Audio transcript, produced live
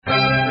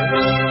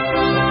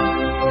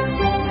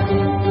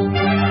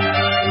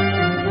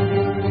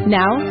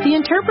Now, The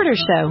Interpreter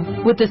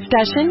Show, with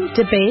discussion,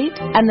 debate,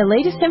 and the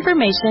latest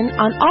information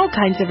on all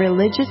kinds of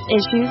religious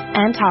issues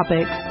and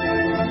topics.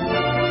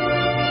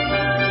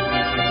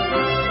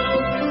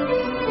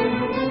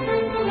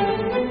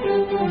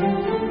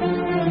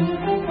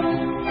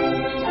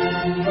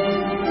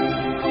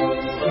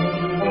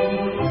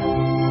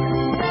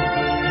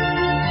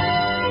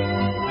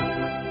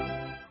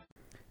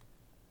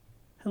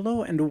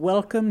 Hello and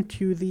welcome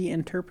to the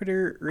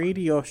Interpreter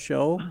Radio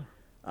Show.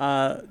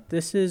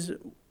 This is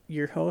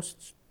your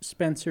host,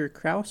 Spencer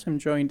Krause. I'm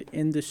joined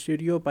in the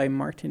studio by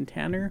Martin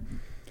Tanner,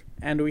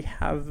 and we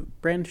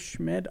have Brent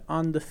Schmidt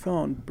on the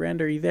phone.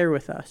 Brent, are you there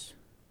with us?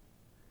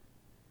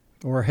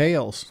 Or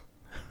Hales.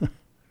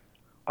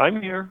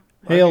 I'm here.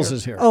 Hales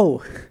is here.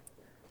 Oh,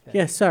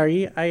 yeah,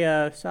 sorry.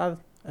 I saw...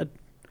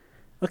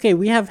 Okay,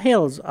 we have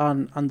Hales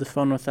on the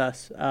phone with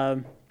us.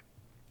 Are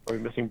we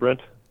missing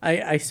Brent?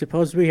 I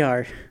suppose we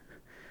are.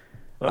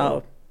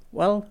 Well,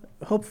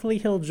 hopefully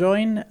he'll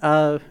join.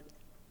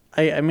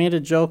 I made a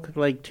joke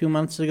like 2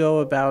 months ago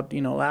about,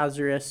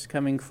 Lazarus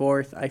coming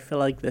forth. I feel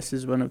like this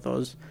is one of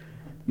those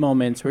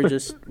moments. We're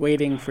just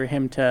waiting for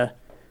him to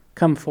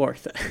come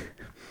forth.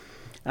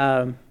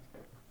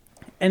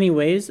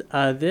 Anyways,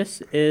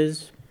 this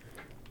is,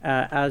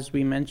 as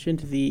we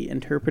mentioned, the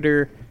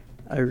Interpreter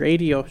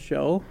Radio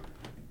Show.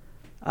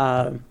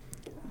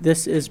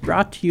 This is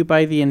brought to you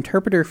by the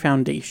Interpreter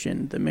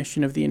Foundation. The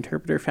mission of the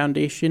Interpreter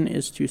Foundation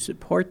is to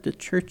support the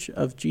Church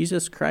of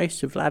Jesus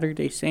Christ of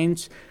Latter-day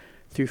Saints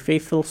through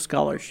faithful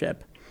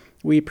scholarship.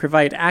 We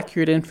provide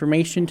accurate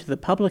information to the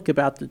public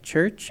about the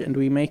church, and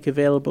we make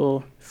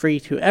available free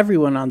to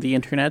everyone on the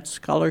internet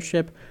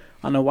scholarship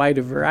on a wide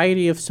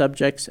variety of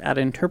subjects at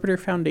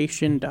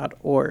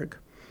interpreterfoundation.org.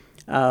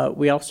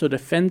 We also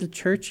defend the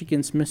church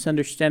against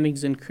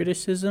misunderstandings and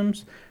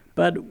criticisms,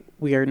 but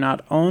we are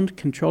not owned,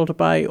 controlled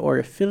by, or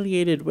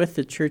affiliated with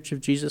the Church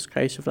of Jesus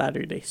Christ of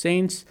Latter-day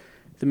Saints.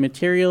 The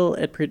material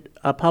it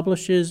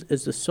publishes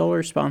is the sole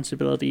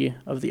responsibility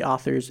of the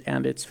authors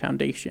and its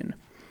foundation.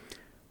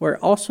 We're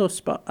also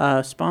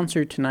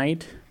sponsored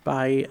tonight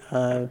by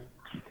the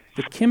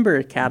Kimber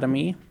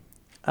Academy.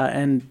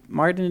 And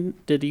Martin,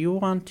 did you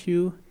want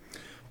to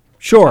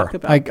Sure, talk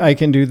about I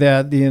can do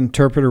that. The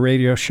Interpreter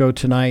Radio Show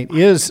tonight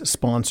is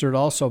sponsored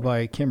also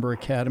by Kimber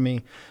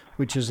Academy,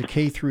 which is a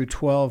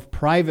K-12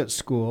 private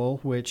school,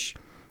 which,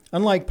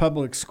 unlike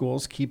public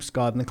schools, keeps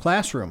God in the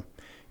classroom.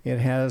 It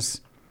has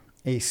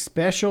a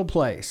special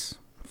place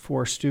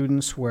for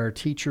students where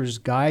teachers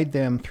guide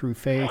them through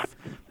faith,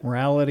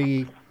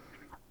 morality,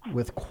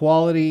 with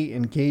quality,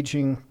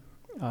 engaging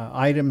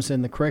items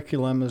in the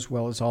curriculum, as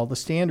well as all the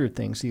standard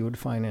things you would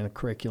find in a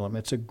curriculum.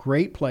 It's a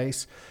great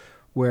place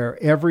where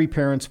every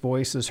parent's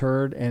voice is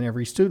heard and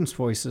every student's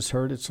voice is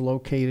heard. It's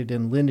located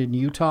in Linden,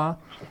 Utah,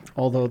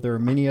 although there are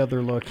many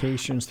other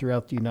locations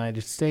throughout the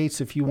United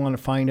States. If you want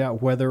to find out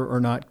whether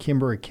or not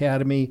Kimber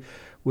Academy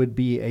would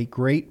be a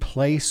great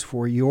place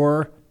for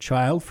your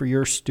child, for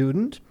your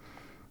student,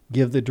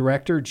 give the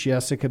director,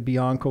 Jessica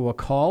Bianco, a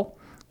call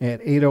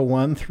at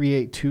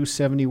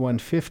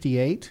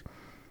 801-382-7158,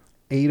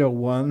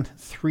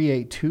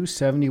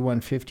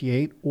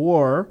 801-382-7158,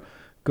 or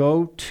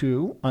go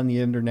to, on the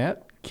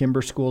internet,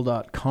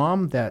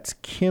 kimberschool.com. That's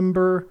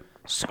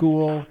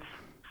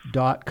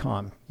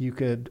kimberschool.com. You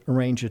could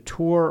arrange a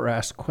tour or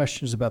ask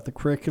questions about the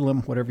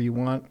curriculum, whatever you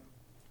want.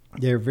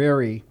 They're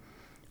very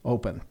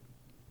open.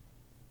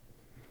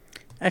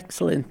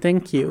 Excellent,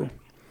 thank you.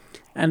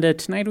 And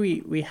tonight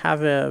we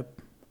have a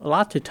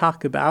lot to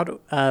talk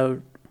about.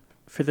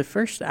 For the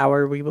first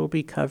hour, we will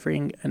be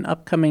covering an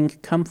upcoming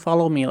Come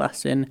Follow Me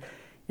lesson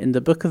in the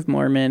Book of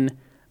Mormon.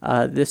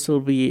 This will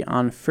be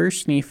on 1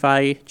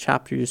 Nephi,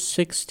 chapters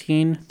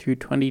 16 through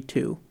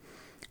 22.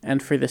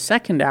 And for the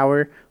second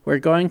hour, we're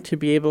going to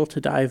be able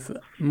to dive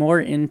more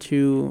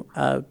into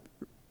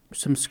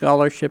some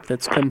scholarship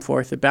that's come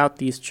forth about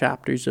these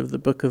chapters of the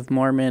Book of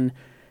Mormon.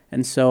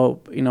 And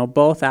so,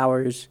 both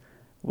hours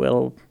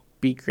will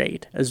be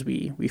great as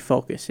we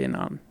focus in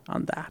on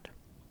that.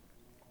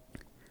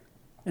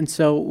 And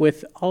so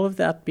with all of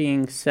that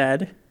being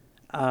said,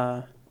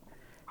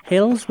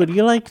 Hales, would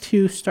you like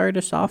to start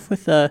us off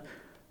with a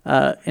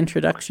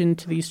introduction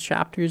to these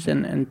chapters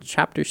and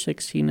chapter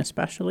 16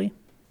 especially?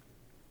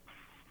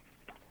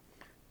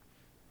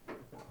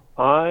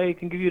 I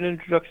can give you an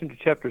introduction to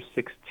chapter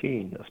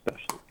 16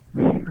 especially.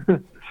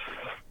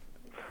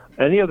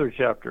 Any other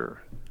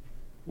chapter,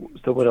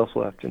 someone else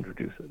will have to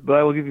introduce it. But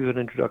I will give you an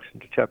introduction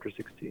to chapter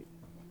 16,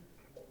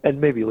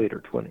 and maybe later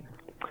 20.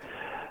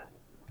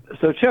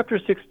 So chapter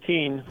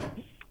 16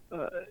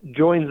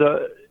 joins.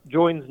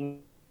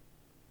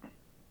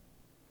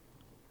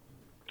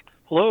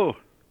 Hello.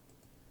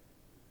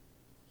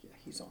 Yeah,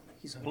 he's on.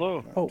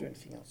 Hello. Not doing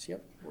anything else.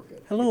 Yep, we're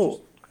good.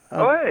 Hello.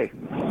 Hey.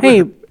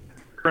 Hey,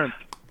 Brent.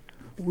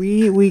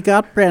 we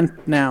got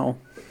Brent now.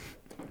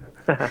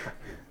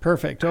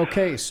 Perfect.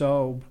 Okay,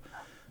 so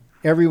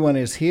everyone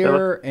is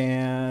here,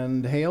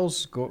 and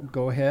Hales,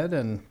 go ahead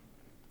and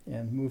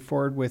move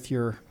forward with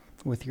your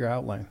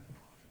outline.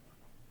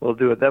 We'll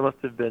do it. That must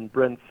have been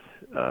Brent's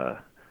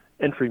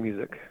entry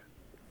music.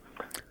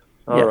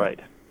 All right.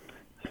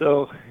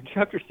 So in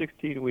chapter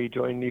 16, we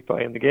join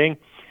Nephi and the gang,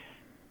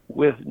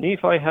 with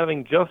Nephi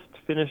having just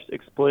finished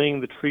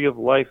explaining the tree of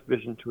life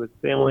vision to his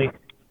family,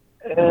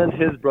 and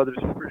his brothers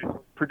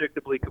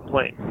predictably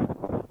complained.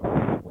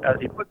 As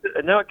he puts it,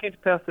 and now it came to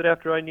pass that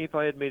after I, Nephi,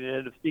 had made an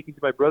end of speaking to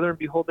my brother, and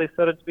behold, they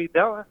said unto me,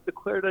 Thou hast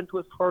declared unto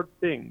us hard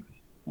things,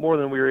 more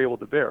than we are able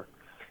to bear.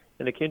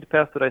 And it came to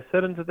pass that I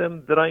said unto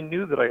them that I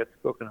knew that I had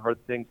spoken hard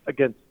things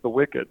against the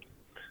wicked,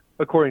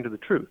 according to the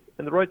truth.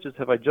 And the righteous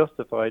have I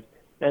justified,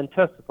 and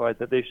testified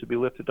that they should be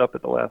lifted up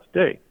at the last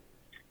day.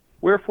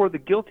 Wherefore the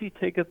guilty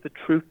taketh the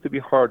truth to be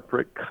hard, for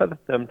it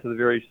cutteth them to the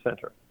very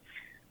center.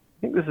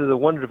 I think this is a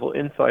wonderful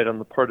insight on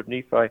the part of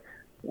Nephi.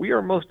 We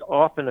are most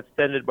often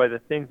offended by the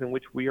things in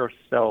which we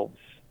ourselves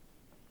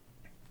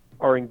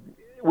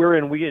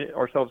wherein we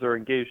ourselves are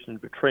engaged in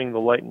betraying the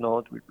light and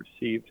knowledge we've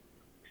received.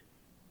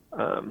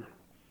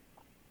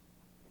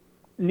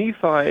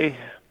 Nephi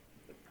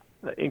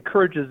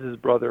encourages his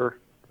brother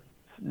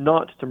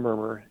not to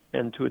murmur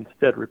and to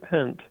instead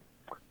repent.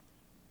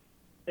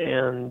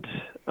 And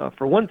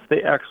for once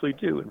they actually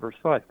do, in verse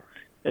 5.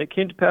 And it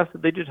came to pass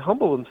that they did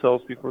humble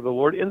themselves before the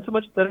Lord,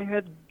 insomuch that I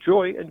had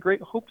joy and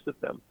great hopes of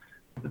them,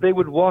 that they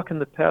would walk in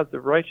the paths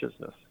of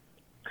righteousness.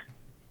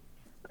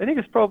 I think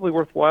it's probably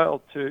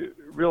worthwhile to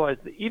realize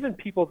that even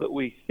people that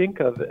we think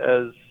of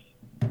as,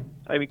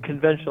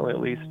 conventionally at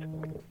least,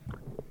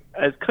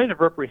 as kind of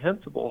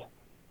reprehensible,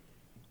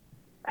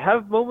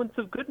 have moments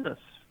of goodness.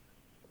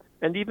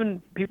 And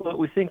even people that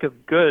we think of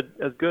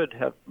as good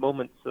have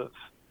moments of,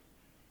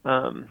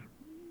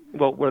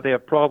 where they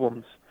have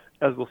problems,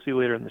 as we'll see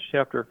later in this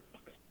chapter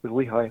with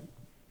Lehi.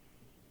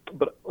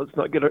 But let's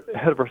not get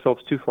ahead of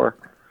ourselves too far.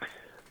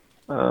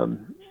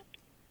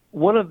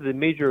 One of the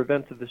major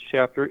events of this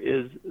chapter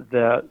is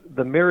that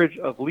the marriage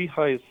of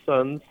Lehi's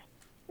sons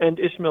and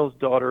Ishmael's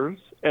daughters,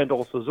 and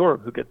also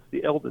Zoram, who gets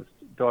the eldest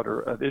daughter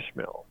of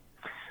Ishmael,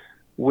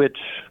 which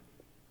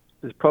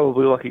is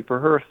probably lucky for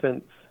her,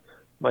 since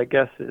my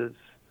guess is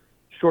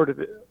short of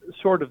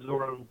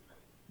Zoram,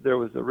 there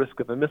was a risk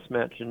of a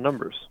mismatch in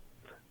numbers,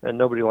 and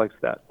nobody likes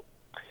that.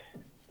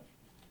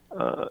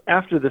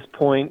 After this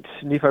point,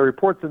 Nephi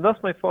reports, And thus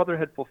my father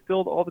had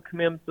fulfilled all the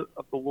commandments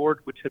of the Lord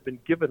which had been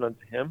given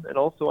unto him, and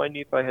also I,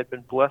 Nephi, had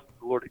been blessed of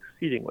the Lord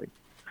exceedingly.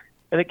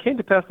 And it came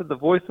to pass that the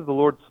voice of the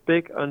Lord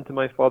spake unto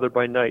my father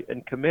by night,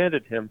 and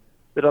commanded him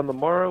that on the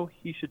morrow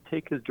he should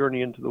take his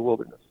journey into the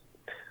wilderness.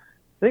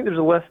 I think there's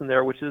a lesson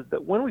there, which is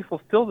that when we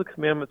fulfill the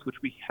commandments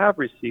which we have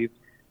received,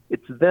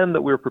 it's then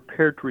that we're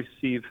prepared to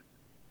receive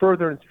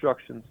further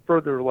instructions,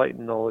 further light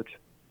and knowledge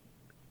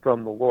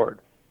from the Lord.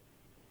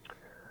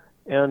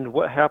 And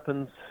what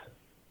happens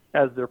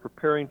as they're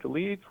preparing to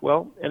leave?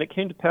 Well, and it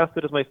came to pass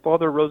that as my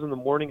father arose in the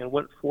morning and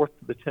went forth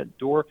to the tent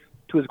door,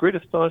 to his great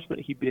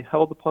astonishment he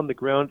beheld upon the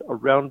ground a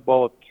round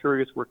ball of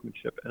curious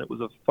workmanship, and it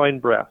was of fine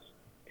brass.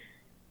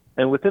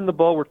 And within the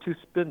ball were two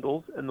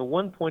spindles, and the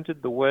one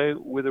pointed the way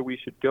whither we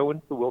should go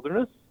into the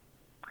wilderness.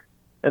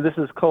 And this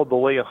is called the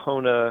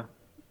Leahona,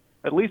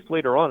 at least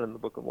later on in the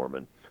Book of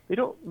Mormon. They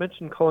don't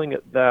mention calling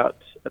it that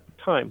at the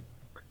time,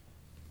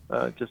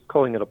 just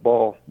calling it a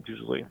ball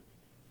usually.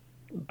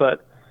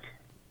 But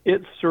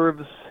it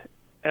serves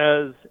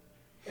as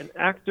an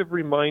active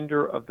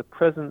reminder of the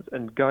presence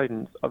and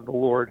guidance of the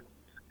Lord,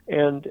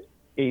 and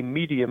a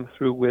medium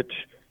through which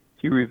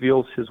he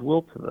reveals his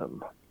will to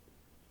them.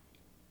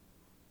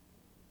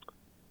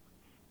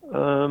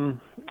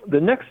 The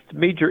next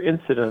major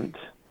incident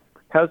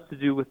has to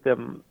do with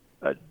them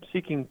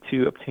seeking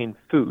to obtain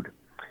food.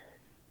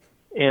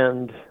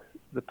 And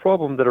the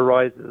problem that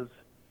arises,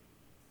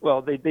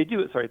 they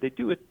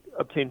do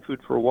obtain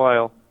food for a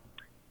while,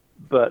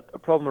 but a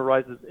problem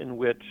arises in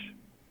which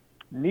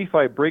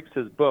Nephi breaks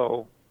his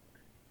bow,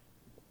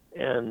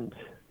 and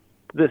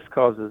this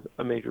causes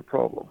a major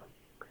problem.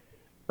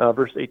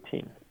 Verse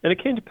 18. And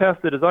it came to pass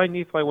that as I,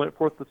 Nephi, went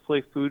forth to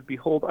slay food,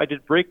 behold, I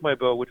did break my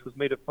bow, which was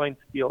made of fine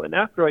steel. And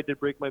after I did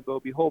break my bow,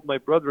 behold, my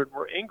brethren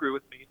were angry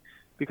with me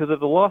because of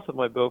the loss of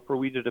my bow, for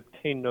we did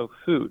obtain no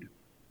food.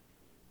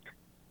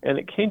 And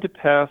it came to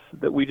pass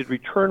that we did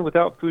return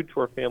without food to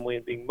our family,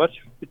 and being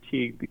much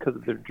fatigued because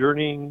of their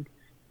journeying,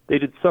 they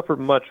did suffer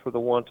much for the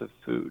want of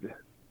food.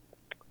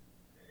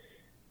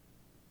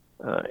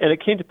 And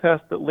it came to pass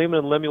that Laman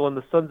and Lemuel and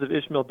the sons of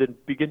Ishmael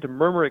did begin to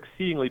murmur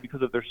exceedingly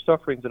because of their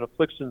sufferings and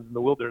afflictions in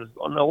the wilderness.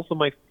 And also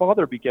my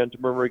father began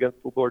to murmur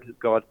against the Lord his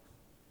God.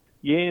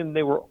 Yea, and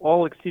they were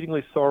all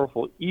exceedingly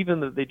sorrowful, even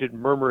that they did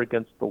murmur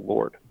against the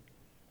Lord.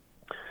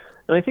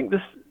 And I think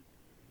this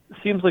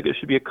seems like it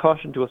should be a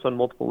caution to us on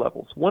multiple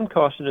levels. One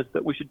caution is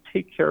that we should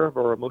take care of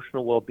our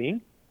emotional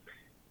well-being,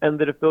 and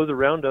that if those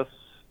around us,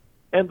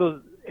 and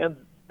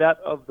that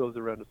of those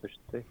around us, I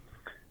should say,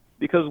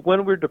 because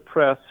when we're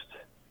depressed,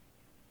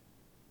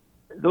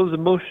 those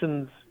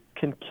emotions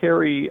can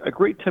carry a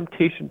great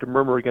temptation to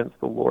murmur against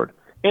the Lord,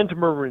 and to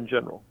murmur in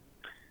general.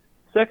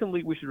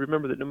 Secondly, we should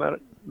remember that no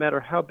matter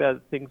how bad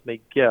things may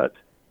get,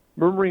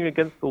 murmuring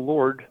against the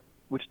Lord,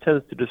 which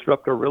tends to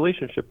disrupt our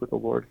relationship with the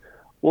Lord,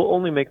 will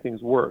only make things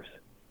worse.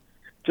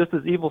 Just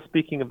as evil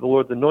speaking of the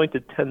Lord's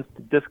anointed tends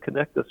to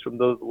disconnect us from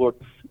those the Lord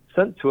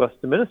sent to us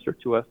to minister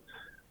to us,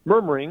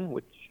 murmuring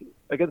which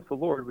against the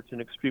Lord, which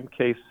in extreme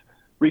case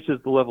reaches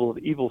the level of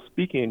evil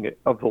speaking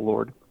of the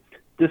Lord,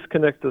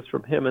 disconnects us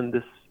from him, and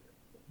this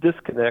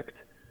disconnect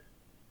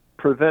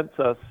prevents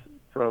us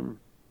from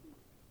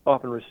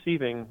often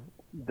receiving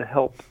the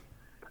help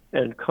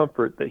and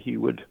comfort that he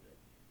would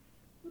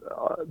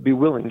be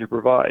willing to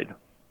provide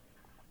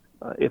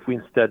if we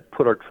instead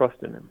put our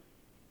trust in him.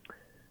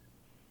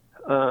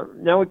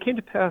 Now it came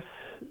to pass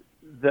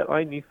that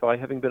I, Nephi,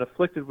 having been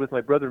afflicted with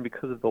my brethren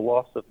because of the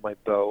loss of my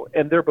bow,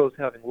 and their bows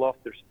having lost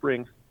their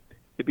springs,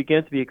 it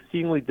began to be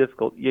exceedingly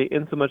difficult, yea,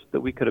 insomuch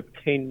that we could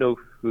obtain no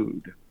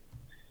food.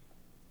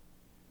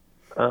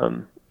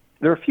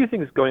 There are a few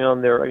things going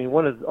on there. I mean,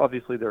 one is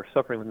obviously they're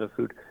suffering with no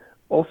food.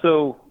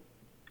 Also,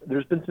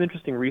 there's been some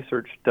interesting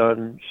research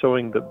done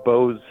showing that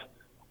bows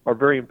are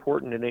very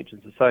important in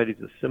ancient societies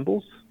as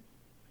symbols,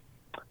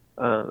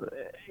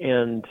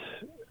 and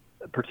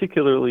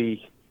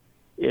particularly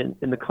in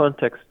the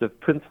context of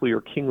princely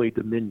or kingly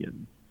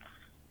dominion.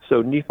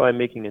 So Nephi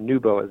making a new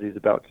bow, as he's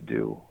about to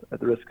do, at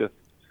the risk of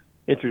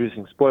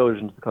introducing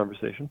spoilers into the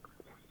conversation,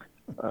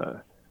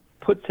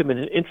 puts him in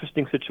an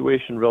interesting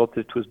situation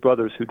relative to his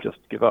brothers who just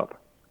give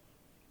up.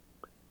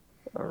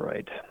 All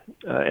right.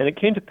 And it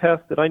came to pass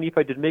that I,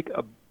 Nephi, did make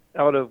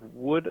out of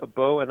wood a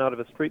bow, and out of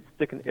a straight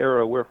stick an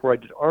arrow, wherefore I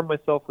did arm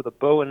myself with a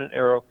bow and an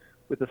arrow,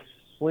 with a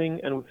sling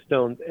and with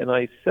stones, and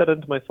I said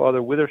unto my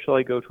father, whither shall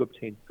I go to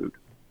obtain food?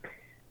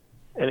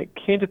 And it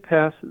came to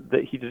pass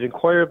that he did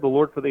inquire of the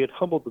Lord, for they had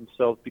humbled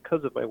themselves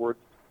because of my words,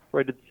 for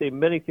I did say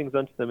many things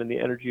unto them in the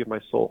energy of my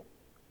soul.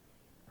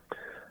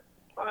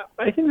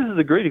 I think this is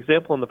a great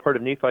example on the part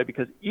of Nephi,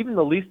 because even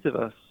the least of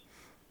us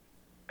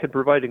can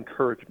provide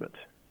encouragement,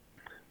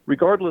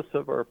 regardless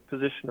of our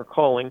position or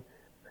calling,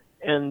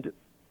 and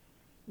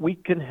we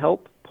can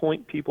help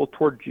point people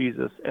toward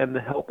Jesus and the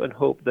help and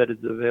hope that is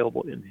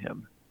available in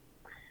him.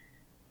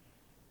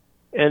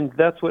 And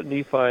that's what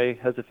Nephi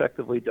has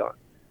effectively done.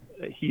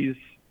 He's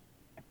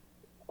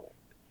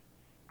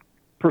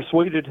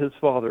persuaded his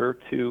father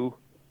to,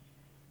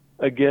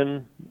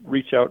 again,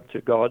 reach out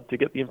to God to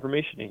get the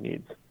information he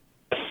needs.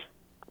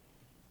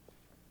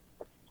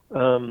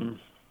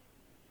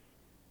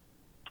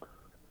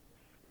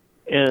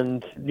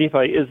 And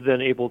Nephi is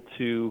then able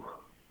to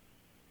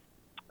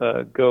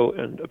go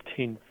and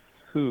obtain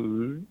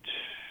food.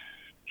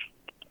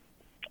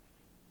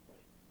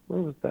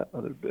 Where was that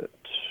other bit?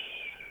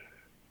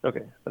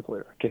 Okay, that's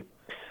later. Okay.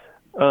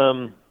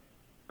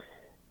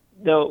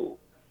 Now,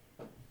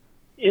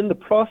 in the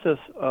process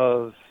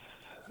of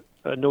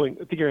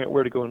figuring out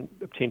where to go and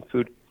obtain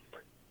food,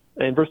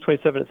 in verse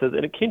 27 it says,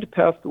 and it came to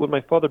pass that when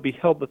my father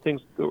beheld the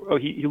things,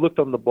 he looked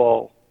on the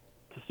ball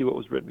to see what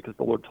was written, because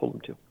the Lord told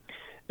him to.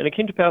 And it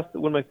came to pass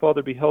that when my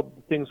father beheld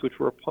the things which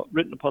were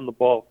written upon the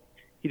ball,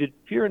 he did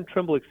fear and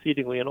tremble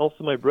exceedingly, and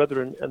also my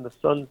brethren and the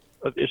sons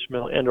of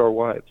Ishmael and our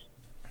wives.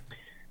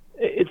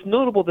 It's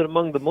notable that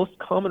among the most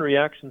common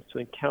reactions to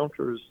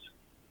encounters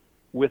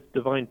with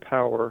divine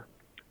power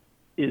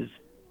is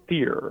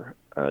fear,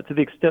 to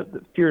the extent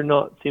that fear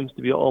not seems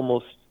to be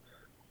almost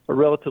a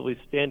relatively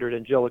standard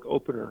angelic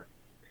opener,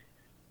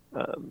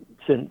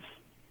 since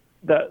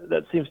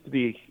that seems to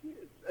be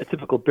a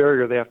typical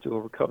barrier they have to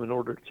overcome in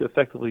order to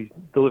effectively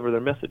deliver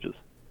their messages.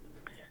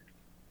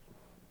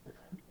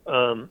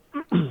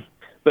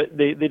 But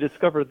they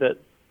discover that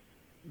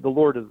the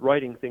Lord is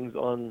writing things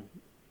on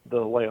the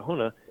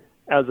Liahona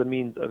as a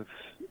means of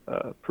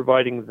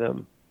providing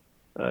them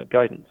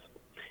guidance.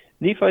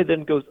 Nephi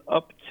then goes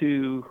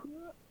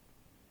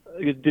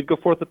did go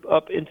forth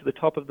up into the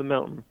top of the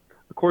mountain,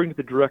 according to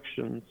the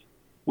directions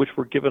which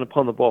were given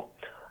upon the ball.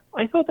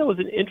 I thought that was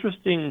an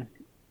interesting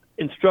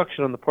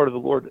instruction on the part of the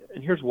Lord,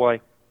 and here's why.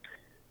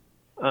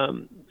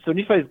 So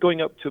Nephi is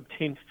going up to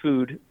obtain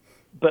food,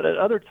 but at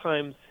other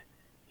times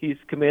he's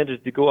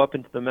commanded to go up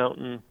into the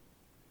mountain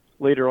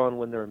later on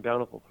when they're in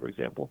Bountiful, for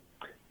example,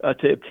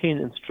 to obtain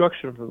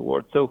instruction from the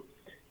Lord. So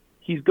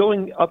he's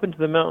going up into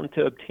the mountain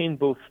to obtain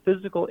both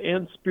physical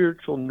and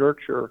spiritual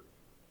nurture.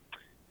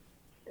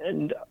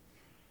 And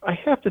I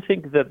have to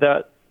think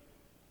that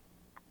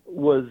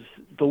was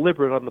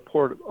deliberate on the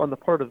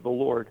part of the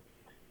Lord,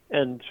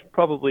 and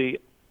probably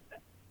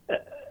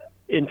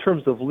in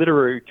terms of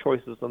literary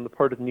choices on the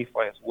part of Nephi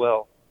as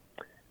well.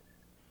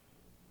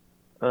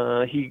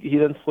 He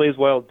then slays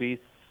wild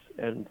beasts,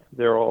 and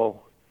they're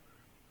all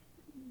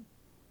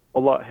a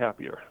lot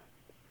happier.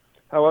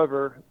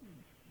 However,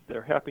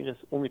 their happiness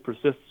only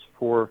persists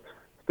for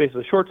the space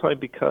of a short time,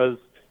 because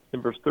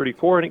in verse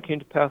 34, and it came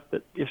to pass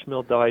that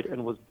Ishmael died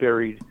and was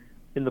buried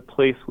in the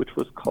place which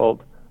was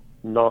called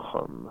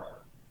Nahum.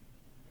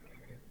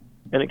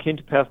 And it came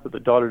to pass that the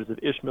daughters of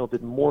Ishmael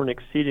did mourn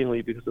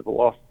exceedingly because of the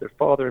loss of their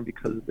father, and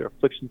because of their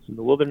afflictions in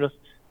the wilderness.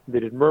 And they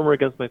did murmur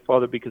against my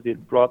father, because he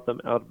had brought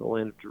them out of the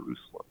land of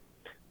Jerusalem,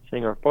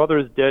 saying, our father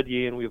is dead,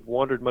 yea, and we have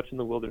wandered much in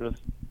the wilderness,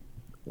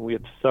 and we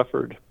have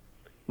suffered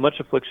much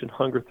affliction,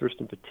 hunger, thirst,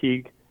 and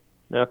fatigue.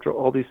 And after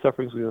all these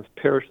sufferings, we must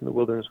perish in the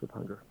wilderness with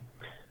hunger.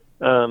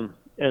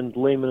 And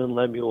Laman and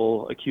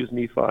Lemuel accuse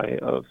Nephi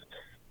of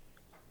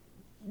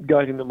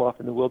guiding them off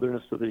in the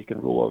wilderness so that he can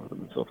rule over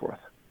them and so forth.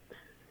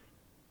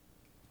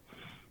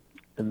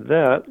 And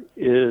that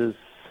is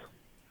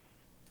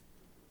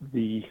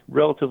the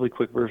relatively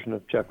quick version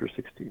of chapter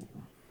 16.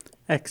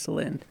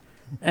 Excellent.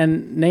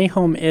 And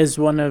Nahum is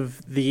one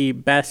of the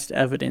best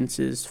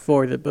evidences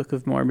for the Book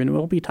of Mormon.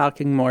 We'll be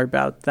talking more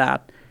about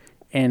that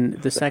in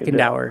the second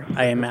hour,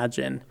 I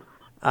imagine.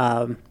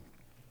 But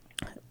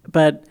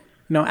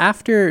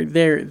after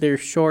their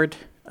short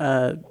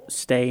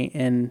stay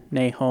in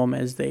Nahum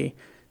as they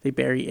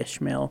bury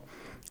Ishmael,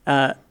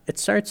 it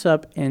starts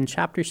up in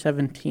chapter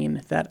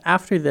 17 that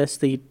after this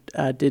they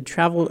did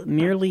travel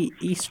nearly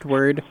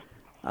eastward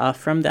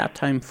from that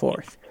time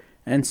forth.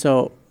 And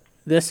so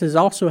this has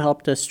also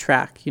helped us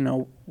track,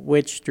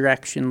 which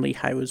direction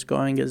Lehi was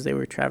going as they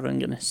were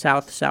traveling in a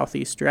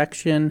south-southeast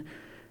direction,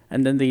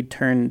 and then they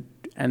turned,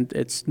 and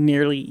it's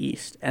nearly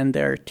east. And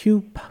there are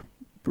two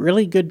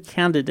really good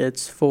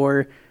candidates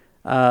for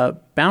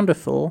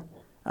bountiful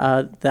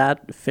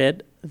that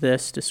fit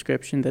this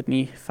description that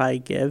Nephi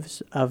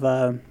gives of,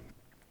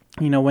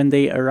 when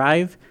they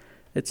arrive,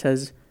 it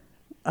says,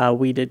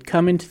 we did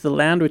come into the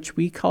land which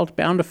we called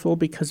bountiful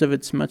because of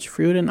its much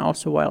fruit and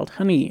also wild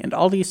honey. And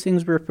all these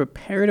things were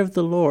prepared of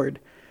the Lord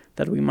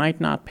that we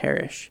might not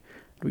perish.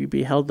 We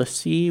beheld the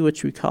sea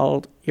which we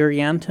called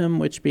Iriantum,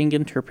 which being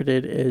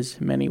interpreted is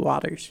many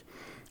waters.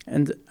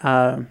 And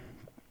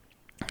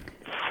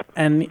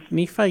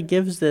Nephi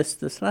gives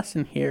this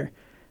lesson here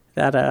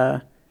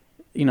that,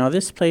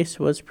 this place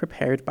was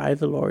prepared by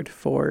the Lord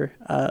for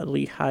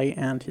Lehi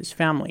and his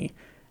family.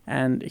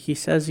 And he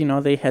says,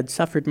 they had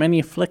suffered many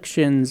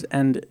afflictions,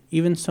 and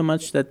even so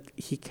much that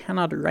he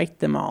cannot write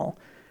them all.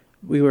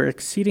 We were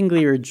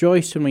exceedingly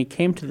rejoiced when we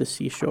came to the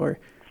seashore,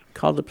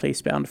 called the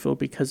place bountiful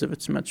because of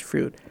its much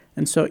fruit.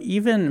 And so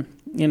even,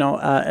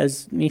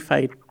 as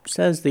Nephi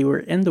says, they were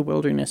in the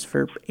wilderness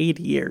for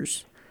 80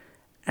 years.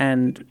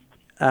 And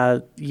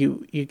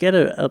you get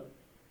a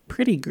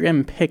pretty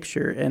grim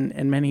picture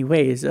in many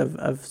ways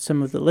of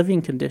some of the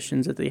living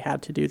conditions that they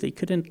had to do. They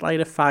couldn't light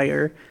a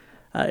fire.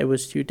 It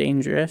was too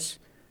dangerous.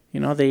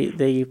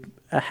 They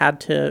had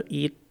to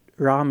eat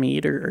raw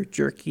meat or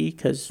jerky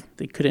because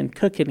they couldn't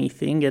cook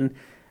anything,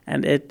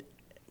 and it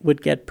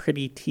would get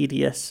pretty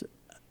tedious,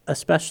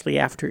 especially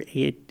after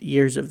 8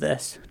 years of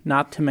this,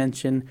 not to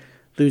mention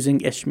losing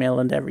Ishmael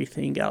and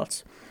everything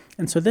else.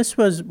 And so this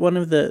was one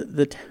of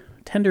the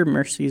tender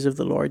mercies of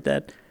the Lord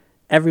that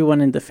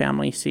everyone in the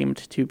family seemed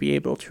to be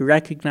able to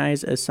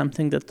recognize as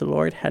something that the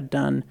Lord had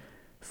done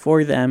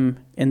for them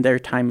in their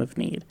time of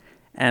need.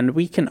 And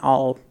we can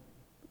all,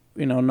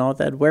 know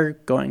that we're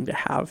going to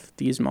have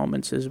these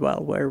moments as well,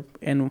 where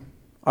in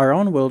our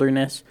own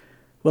wilderness,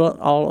 we'll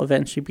all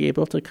eventually be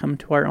able to come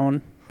to our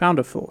own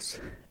bountifuls,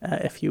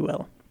 if you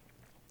will.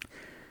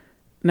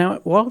 Now,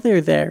 while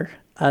they're there,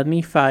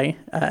 Nephi,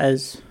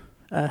 as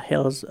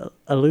Hales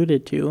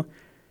alluded to,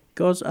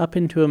 goes up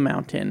into a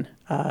mountain.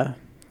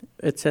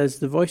 It says,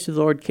 the voice of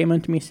the Lord came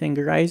unto me, saying,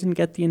 Arise and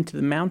get thee into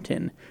the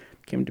mountain.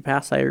 It came to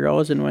pass, I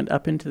arose and went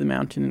up into the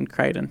mountain and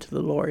cried unto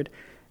the Lord.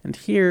 And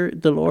here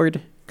the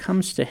Lord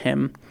comes to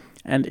him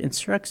and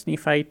instructs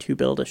Nephi to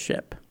build a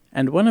ship.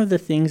 And one of the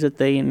things that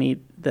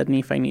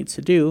Nephi needs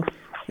to do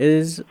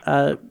is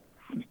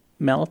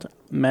melt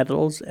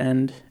metals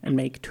and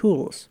make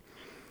tools.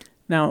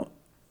 Now,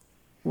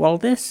 while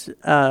this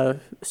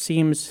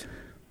seems,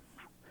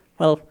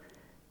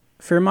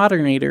 for a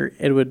modern reader,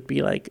 it would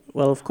be like,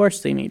 of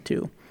course they need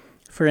to.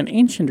 For an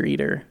ancient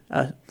reader,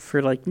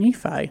 for like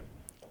Nephi,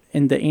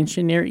 in the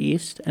ancient Near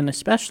East, and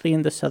especially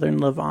in the southern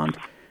Levant,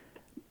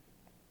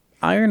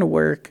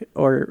 ironwork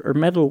or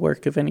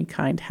metalwork of any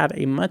kind had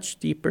a much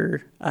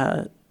deeper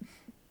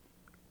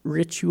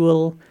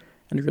ritual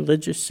and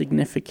religious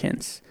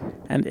significance,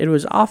 and it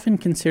was often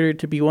considered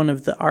to be one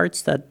of the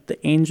arts that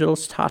the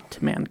angels taught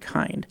to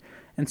mankind.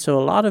 And so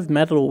a lot of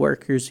metal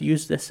workers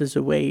use this as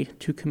a way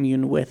to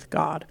commune with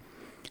God.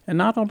 And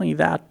not only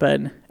that,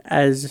 but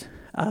as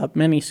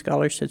many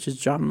scholars such as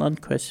John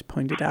Lundquist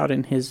pointed out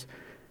in his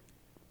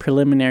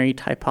preliminary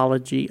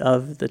typology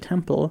of the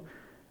temple,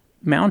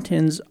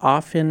 mountains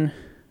often,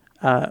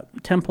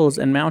 temples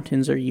and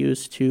mountains are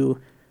used to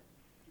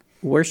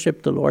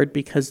worship the Lord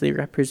because they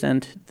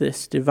represent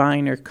this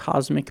divine or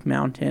cosmic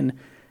mountain.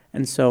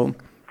 And so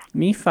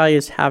Nephi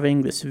is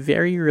having this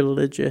very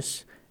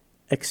religious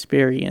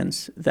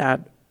experience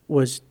that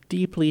was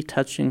deeply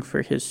touching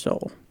for his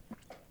soul.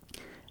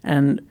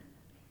 And,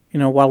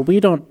 while we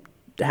don't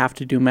have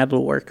to do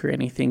metal work or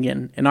anything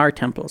in our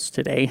temples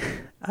today,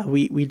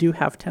 we do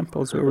have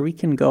temples where we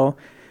can go,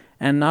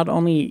 and not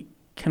only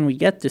can we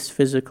get this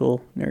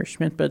physical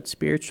nourishment, but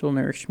spiritual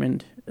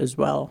nourishment as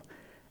well,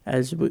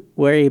 as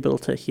we're able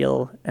to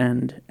heal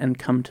and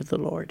come to the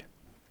Lord.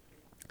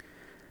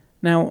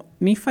 Now,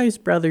 Nephi's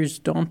brothers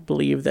don't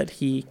believe that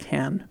he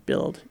can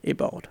build a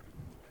boat.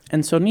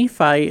 And so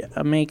Nephi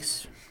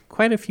makes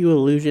quite a few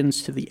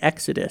allusions to the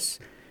Exodus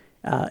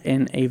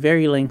in a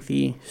very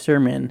lengthy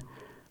sermon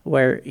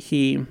where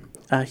he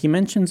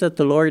mentions that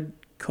the Lord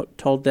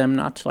told them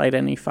not to light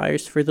any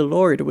fires, for the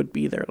Lord would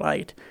be their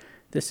light.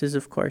 This is,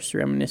 of course,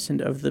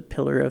 reminiscent of the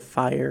pillar of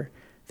fire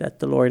that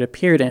the Lord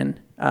appeared in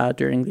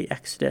during the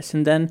Exodus.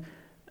 And then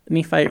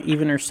Nephi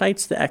even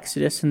recites the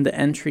Exodus and the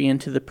entry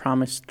into the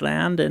promised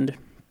land, and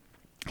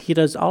he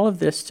does all of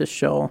this to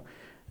show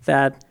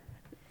that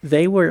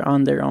they were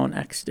on their own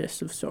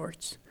exodus of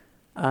sorts,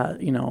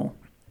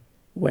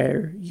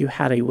 where you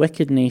had a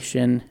wicked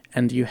nation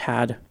and you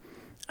had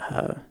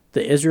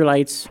the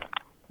Israelites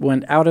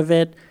went out of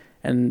it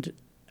and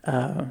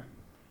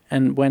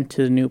went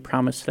to the new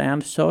promised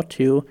land. So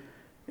too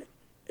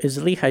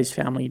is Lehi's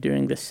family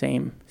doing the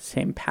same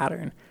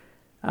pattern.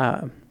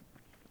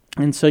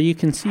 And so you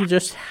can see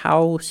just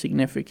how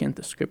significant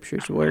the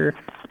scriptures were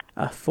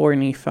for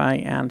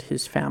Nephi and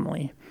his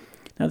family.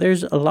 Now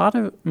there's a lot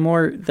of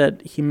more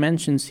that he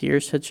mentions here,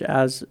 such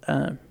as,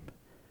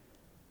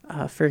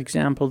 for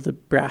example, the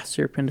brass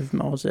serpent of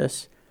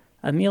Moses.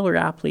 Neil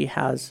Rapley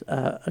has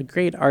a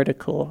great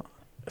article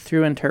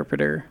through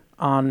Interpreter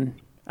on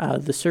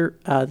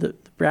the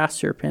brass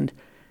serpent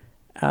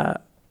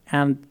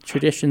and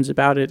traditions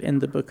about it in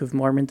the Book of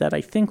Mormon that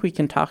I think we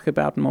can talk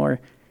about more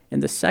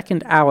in the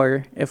second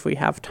hour if we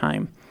have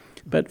time.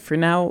 But for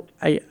now,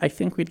 I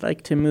think we'd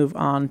like to move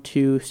on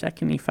to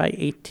 2 Nephi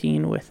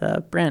 18 with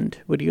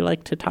Brent. Would you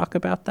like to talk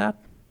about that?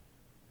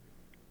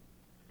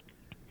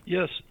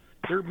 Yes.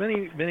 There are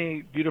many,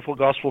 many beautiful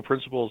gospel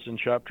principles in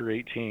chapter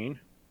 18.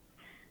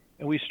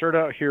 And we start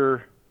out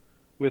here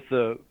with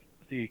the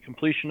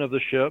completion of the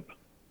ship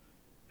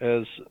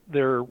as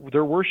they're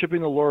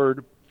worshiping the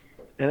Lord.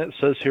 And it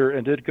says here,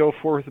 and did go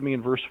forth with me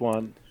in verse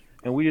 1,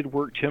 and we did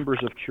work timbers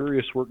of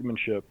curious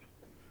workmanship.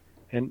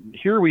 And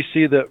here we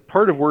see that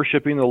part of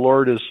worshiping the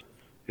Lord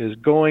is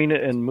going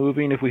and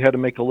moving. If we had to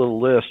make a little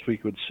list, we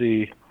could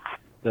see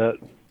that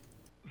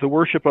the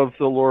worship of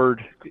the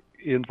Lord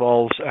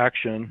involves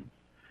action.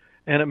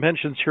 And it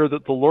mentions here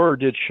that the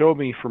Lord did show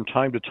me from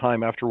time to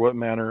time after what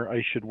manner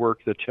I should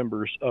work the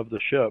timbers of the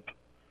ship.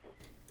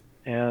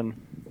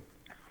 And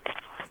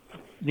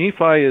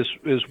Nephi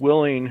is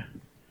willing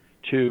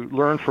to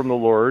learn from the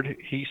Lord.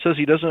 He says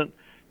he doesn't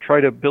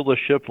try to build a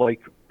ship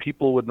like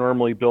people would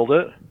normally build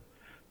it,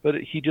 but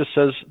he just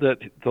says that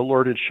the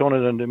Lord had shown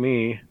it unto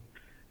me,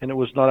 and it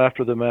was not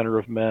after the manner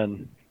of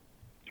men.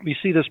 We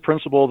see this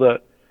principle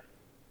that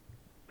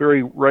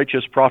very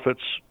righteous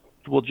prophets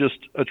will just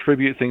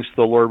attribute things to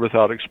the Lord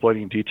without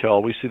explaining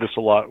detail. We see this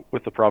a lot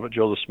with the prophet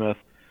Joseph Smith.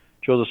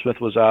 Joseph Smith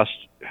was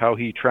asked how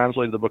he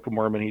translated the Book of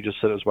Mormon. He just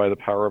said it was by the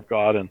power of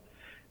God. And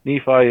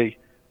Nephi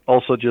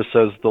also just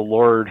says, the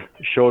Lord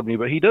showed me.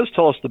 But he does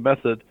tell us the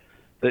method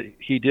that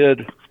he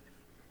did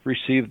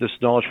receive this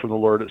knowledge from the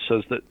Lord. It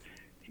says that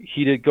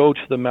he did go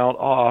to the mount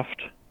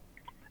oft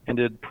and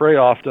did pray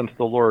oft unto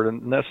the Lord.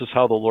 And this is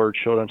how the Lord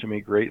showed unto me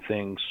great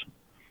things.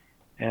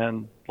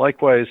 And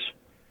likewise,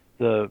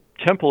 the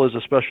temple is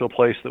a special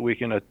place that we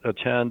can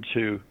attend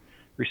to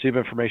receive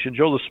information.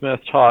 Joseph Smith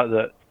taught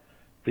that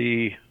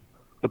the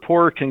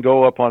poor can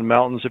go up on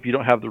mountains. If you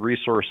don't have the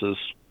resources,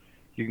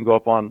 you can go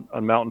up on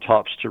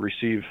mountaintops to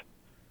receive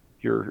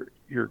your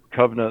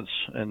covenants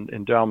and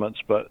endowments,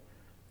 but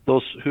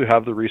those who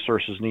have the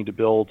resources need to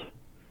build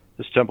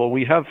this temple.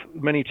 We have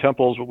many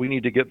temples, but we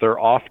need to get there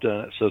often.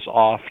 It says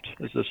oft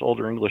is this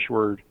older English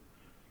word.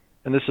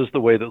 And this is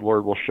the way that the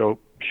Lord will show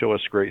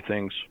us great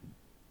things.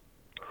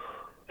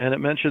 And it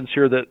mentions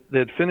here that they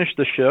had finished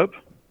the ship,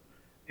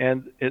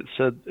 and it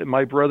said,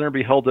 my brethren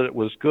beheld that it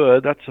was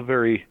good. That's a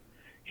very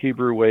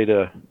Hebrew way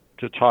to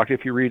talk.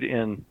 If you read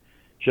in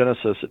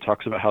Genesis, it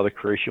talks about how the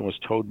creation was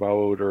towed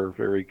bowed or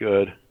very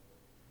good.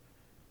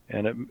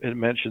 And it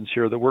mentions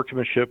here the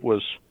workmanship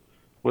was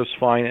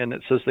fine, and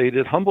it says they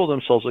did humble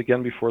themselves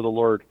again before the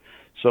Lord.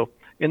 So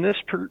in this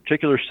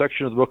particular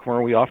section of the Book of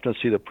Mormon, we often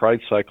see the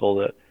pride cycle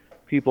that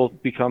people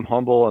become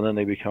humble and then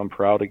they become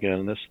proud again.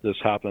 And this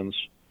happens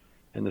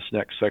in this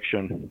next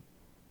section.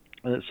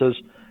 And it says,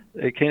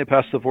 it came to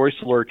pass the voice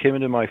of the Lord came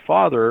into my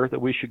father that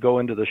we should go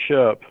into the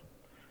ship.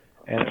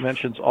 And it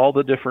mentions all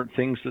the different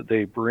things that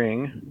they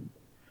bring.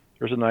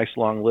 There's a nice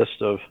long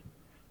list of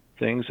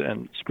things.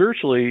 And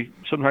spiritually,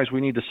 sometimes we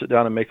need to sit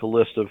down and make a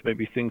list of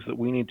maybe things that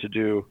we need to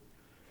do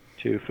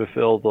to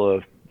fulfill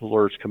the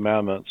Lord's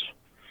commandments.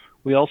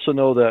 We also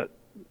know that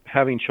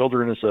having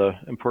children is an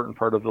important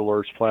part of the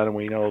Lord's plan. And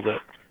we know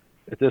that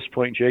at this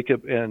point,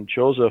 Jacob and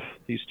Joseph,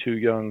 these two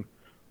young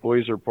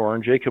boys are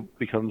born. Jacob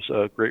becomes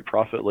a great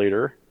prophet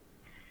later.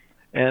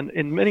 And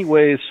in many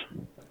ways,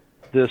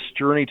 this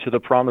journey to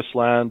the promised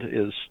land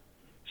is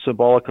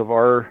symbolic of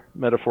our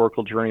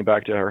metaphorical journey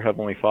back to our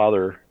Heavenly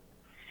Father.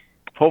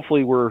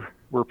 Hopefully we're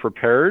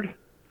prepared.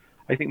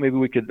 I think maybe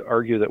we could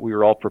argue that we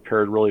were all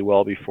prepared really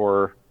well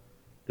before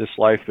this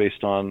life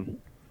based on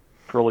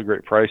Pearl of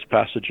Great Price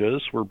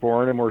passages. We're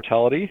born in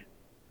mortality,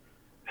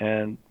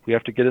 and we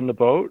have to get in the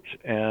boat.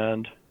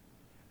 And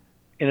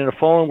in a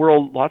fallen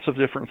world, lots of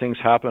different things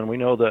happen. We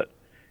know that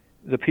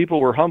the people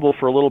were humble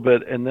for a little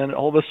bit, and then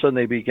all of a sudden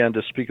they began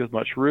to speak with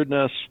much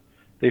rudeness.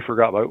 They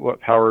forgot by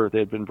what power they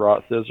had been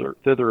brought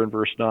thither in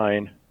verse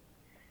 9.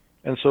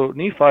 And so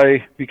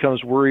Nephi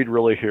becomes worried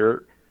really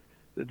here.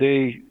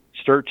 they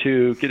start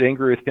to get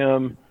angry with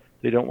him.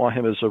 They don't want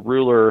him as a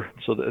ruler.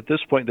 So that at this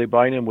point, they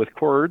bind him with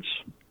cords.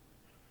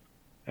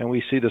 And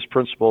we see this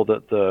principle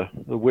that the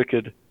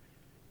wicked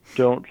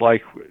don't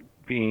like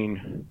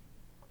being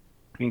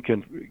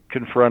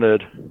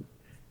confronted.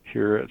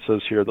 Here it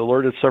says here, the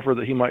Lord had suffered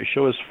that he might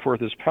show us forth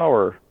his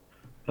power,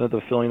 and the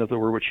fulfilling of the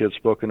word which he had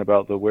spoken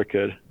about the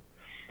wicked.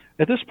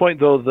 At this point,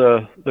 though,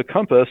 the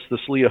compass, this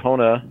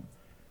Liahona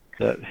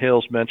that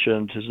Hales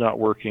mentioned, is not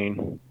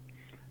working.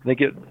 They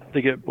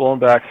get blown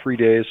back 3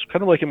 days.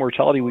 Kind of like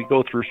immortality, we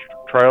go through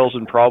trials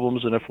and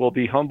problems, and if we'll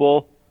be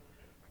humble,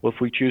 if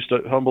we choose to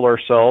humble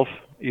ourselves,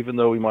 even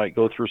though we might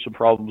go through some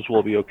problems,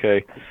 we'll be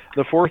okay.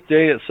 The fourth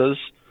day, it says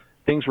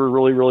things were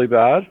really, really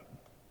bad,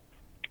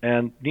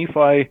 and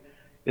Nephi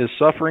is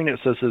suffering. It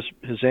says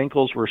his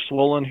ankles were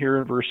swollen here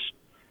in verse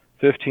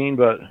 15,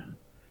 but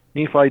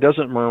Nephi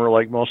doesn't murmur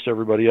like most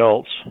everybody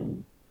else.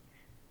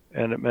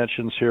 And it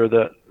mentions here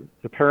that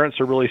the parents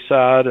are really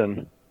sad,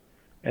 and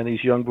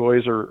these young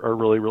boys are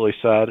really, really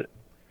sad.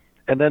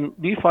 And then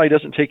Nephi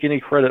doesn't take any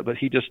credit, but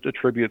he just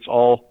attributes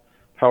all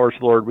power to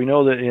the Lord. We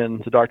know that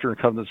in the Doctrine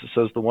and Covenants it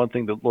says the one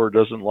thing the Lord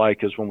doesn't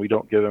like is when we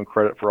don't give him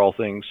credit for all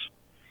things.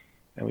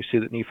 And we see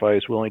that Nephi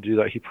is willing to do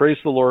that. He prays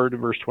the Lord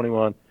in verse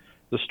 21.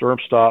 The storm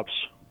stops,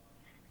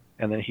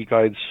 and then he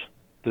guides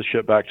the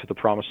ship back to the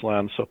promised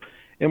land. So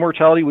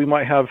immortality, we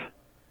might have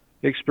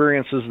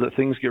experiences that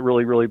things get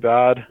really, really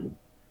bad.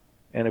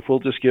 And if we'll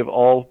just give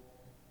all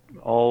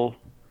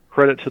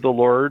credit to the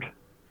Lord,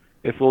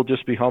 if we'll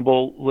just be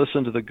humble,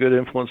 listen to the good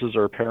influences,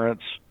 our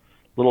parents,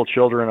 little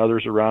children,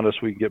 others around us,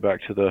 we can get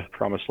back to the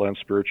promised land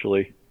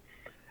spiritually.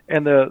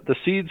 And the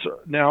seeds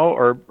now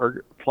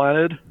are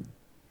planted,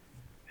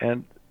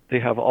 and they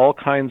have all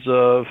kinds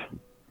of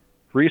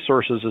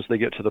resources as they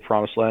get to the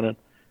promised land. And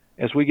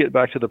as we get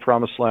back to the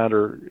promised land,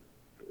 or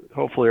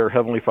hopefully our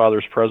Heavenly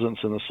Father's presence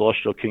in the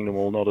celestial kingdom,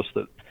 we'll notice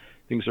that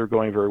things are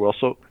going very well.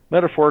 So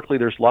metaphorically,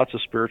 there's lots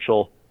of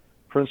spiritual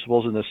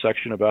principles in this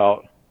section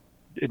about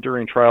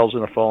enduring trials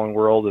in a fallen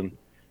world and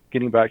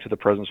getting back to the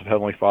presence of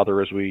Heavenly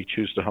Father as we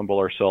choose to humble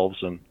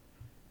ourselves and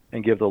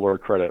give the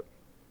Lord credit.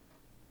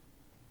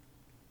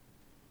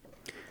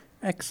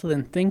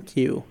 Excellent, thank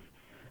you.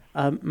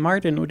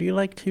 Martin, would you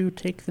like to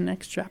take the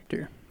next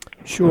chapter?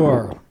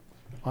 Sure.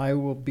 I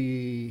will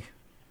be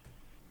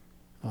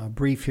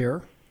brief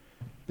here.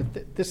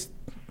 But this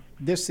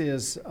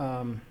is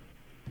a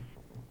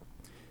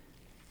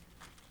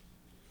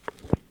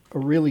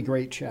really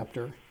great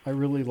chapter. I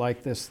really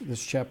like this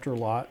chapter a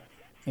lot.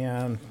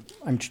 And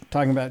I'm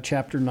talking about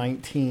chapter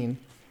 19.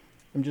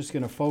 I'm just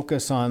going to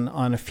focus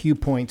on a few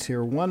points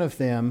here. One of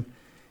them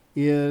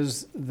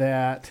is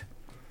that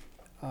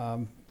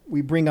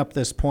we bring up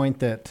this point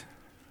that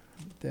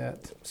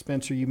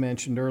Spencer, you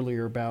mentioned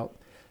earlier about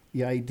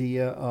the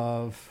idea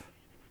of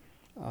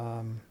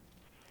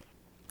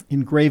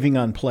engraving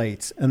on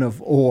plates and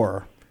of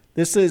ore.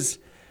 This is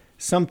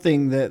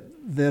something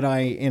that I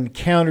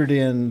encountered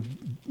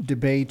in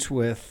debates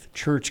with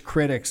church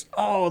critics.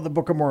 Oh, the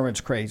Book of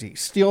Mormon's crazy.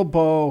 Steel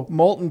bow,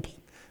 moltening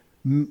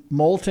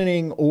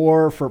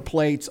ore for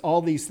plates,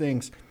 all these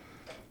things.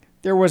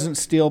 There wasn't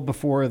steel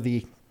before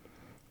the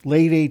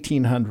late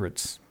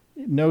 1800s.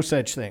 No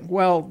such thing.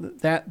 Well,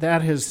 that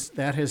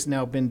has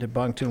now been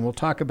debunked, and we'll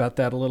talk about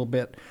that a little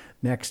bit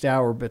next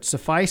hour. But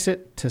suffice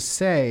it to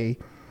say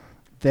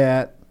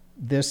that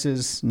this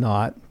is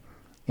not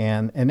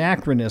an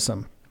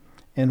anachronism.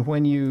 And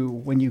when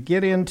you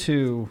get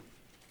into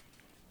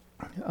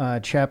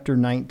chapter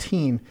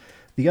 19,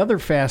 the other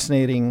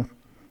fascinating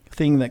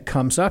thing that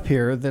comes up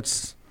here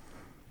that's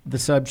the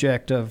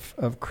subject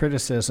of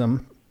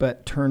criticism,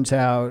 but turns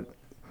out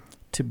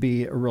to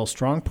be a real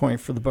strong point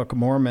for the Book of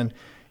Mormon,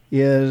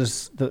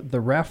 is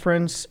the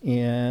reference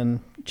in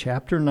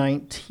chapter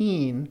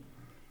 19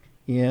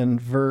 in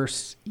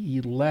verse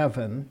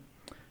 11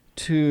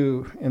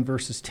 in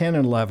verses 10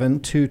 and 11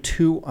 to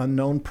two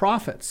unknown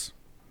prophets.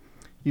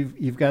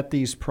 You've got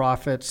these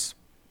prophets,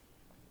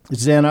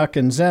 Zenock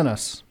and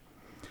Zenos,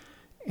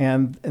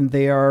 and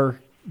they are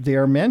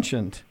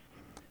mentioned.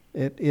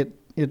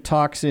 It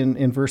talks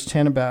in verse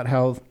 10 about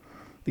how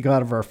the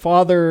God of our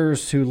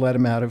fathers who led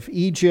him out of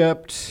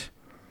Egypt,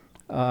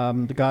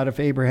 the God of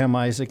Abraham,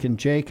 Isaac, and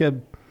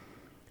Jacob,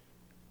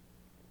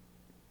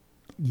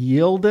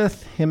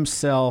 yieldeth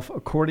himself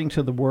according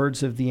to the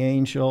words of the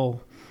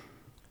angel,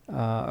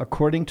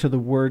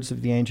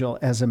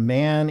 as a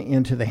man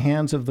into the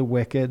hands of the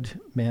wicked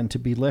man to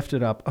be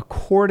lifted up,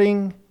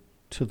 according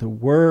to the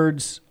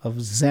words of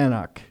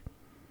Zenock,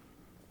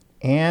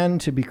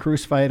 and to be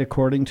crucified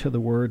according to the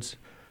words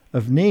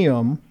of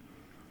Nehum,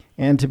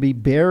 and to be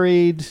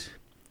buried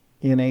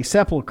in a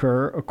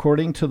sepulcher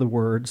according to the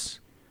words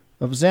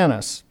of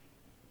Zenos.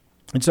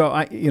 And so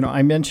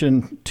I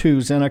mentioned two,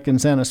 Zenock and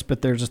Zenos,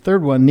 but there's a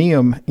third one,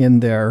 Nehum, in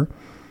there.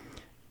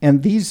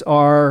 And these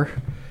are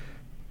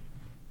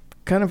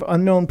kind of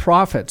unknown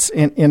prophets.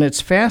 And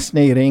it's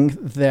fascinating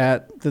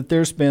that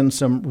there's been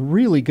some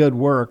really good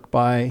work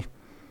by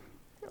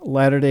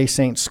Latter-day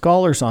Saint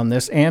scholars on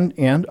this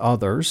and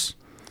others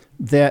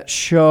that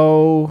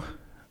show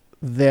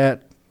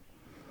that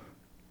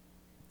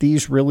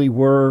these really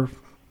were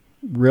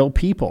real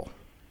people.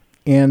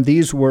 And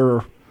these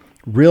were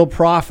real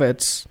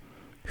prophets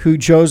who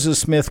Joseph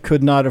Smith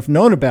could not have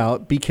known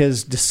about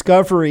because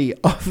discovery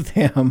of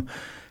them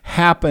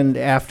happened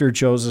after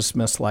Joseph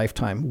Smith's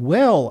lifetime,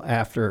 well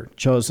after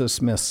Joseph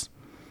Smith's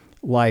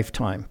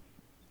lifetime.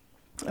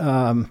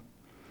 I'll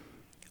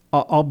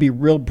be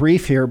real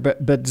brief here,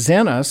 but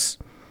Zenos,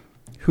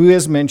 who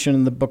is mentioned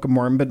in the Book of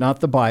Mormon, but not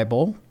the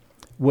Bible,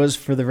 was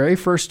for the very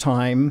first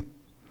time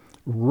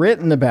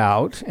written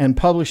about and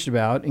published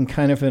about in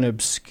kind of an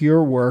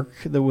obscure work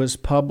that was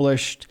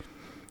published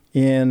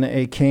in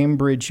a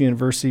Cambridge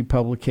University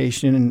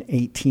publication in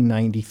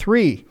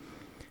 1893.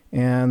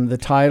 And the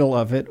title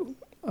of it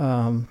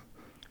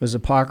was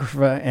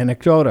Apocrypha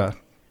Anecdota.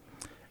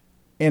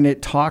 And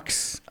it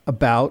talks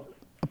about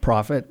a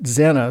prophet,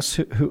 Zenos,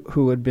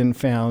 who had been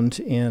found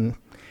in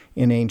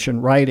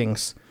ancient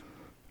writings.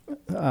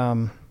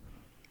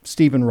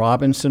 Stephen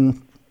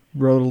Robinson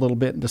wrote a little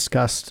bit and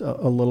discussed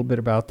a little bit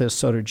about this.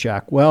 So did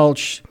Jack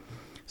Welch.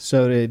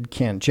 So did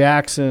Kent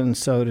Jackson.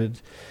 So did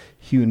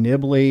Hugh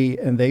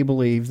Nibley. And they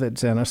believe that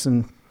Zenos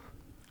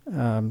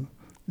and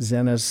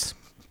Zenos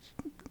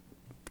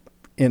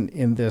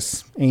in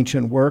this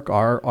ancient work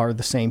are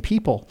the same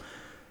people.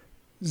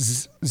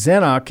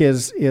 Zenock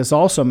is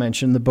also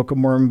mentioned in the Book of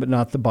Mormon, but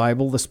not the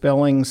Bible. The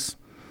spellings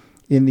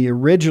in the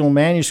original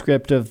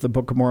manuscript of the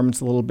Book of Mormon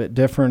is a little bit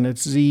different.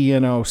 It's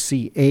Zenoch.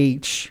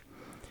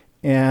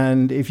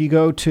 And if you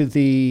go to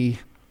the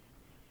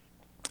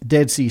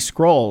Dead Sea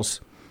Scrolls,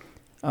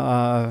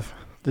 the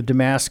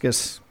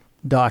Damascus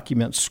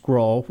document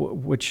scroll,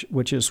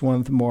 which is one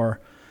of the more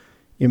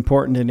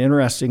important and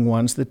interesting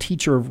ones, the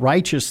teacher of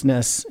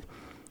righteousness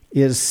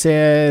is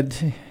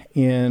said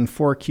in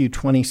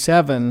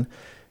 4Q27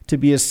 to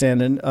be a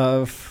descendant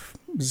of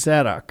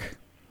Zadok.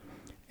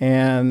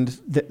 And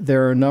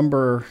there are a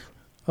number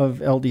of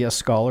LDS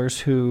scholars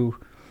who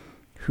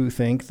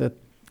think that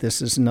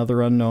this is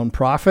another unknown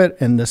prophet,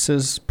 and this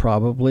is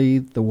probably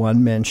the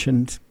one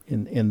mentioned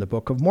in the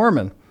Book of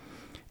Mormon.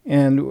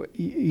 And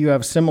you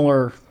have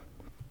similar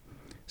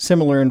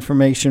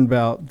information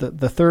about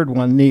the third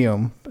one,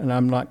 Neum, and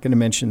I'm not going to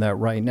mention that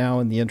right now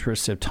in the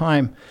interest of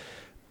time.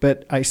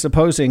 But I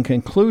suppose in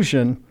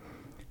conclusion,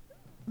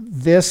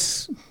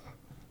 this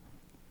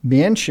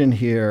mention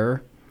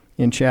here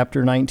in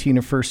chapter 19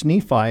 of 1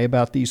 Nephi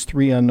about these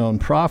three unknown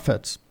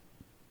prophets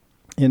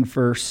in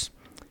verse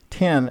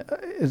 10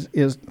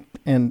 is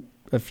and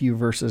a few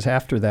verses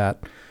after that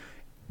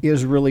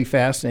is really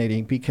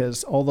fascinating,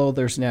 because although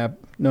there's no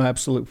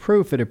absolute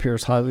proof, it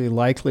appears highly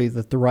likely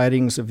that the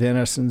writings of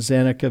Zenos and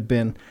Zenock have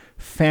been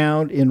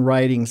found in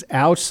writings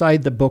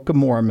outside the Book of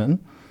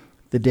Mormon,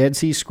 the Dead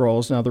Sea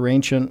Scrolls. Now, they're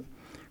ancient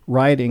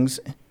writings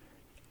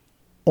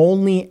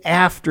only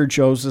after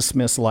Joseph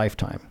Smith's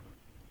lifetime.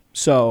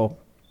 So,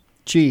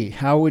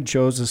 how would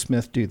Joseph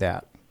Smith do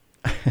that?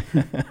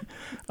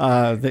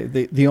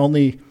 The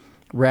only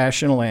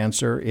rational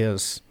answer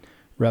is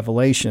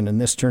revelation, and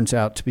this turns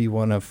out to be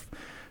one of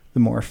the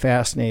more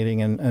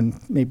fascinating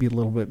and maybe a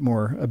little bit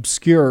more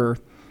obscure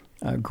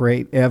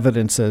great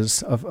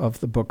evidences of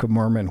the Book of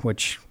Mormon,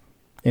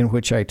 in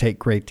which I take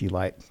great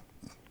delight.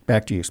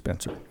 Back to you,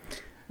 Spencer.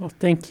 Well,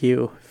 thank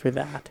you for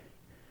that.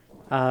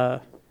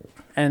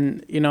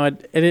 And,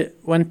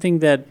 one thing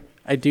that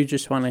I do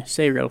just want to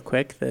say real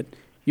quick, that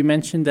you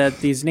mentioned that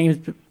these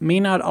names may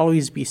not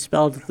always be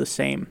spelled the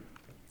same.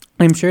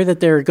 I'm sure that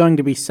there are going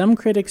to be some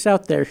critics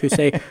out there who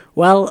say,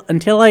 well,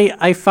 until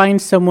I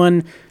find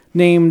someone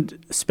named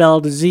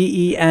spelled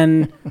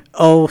Zenoch,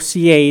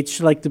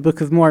 like the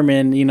Book of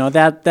Mormon,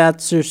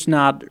 that's just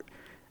not,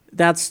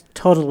 that's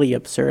totally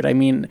absurd. I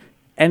mean,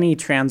 any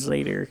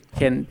translator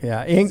can.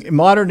 Yeah,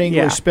 modern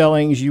English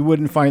spellings, you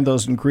wouldn't find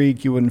those in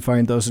Greek, you wouldn't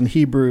find those in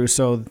Hebrew,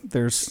 so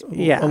there's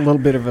a little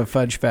bit of a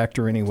fudge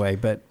factor anyway.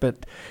 But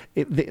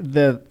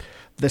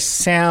the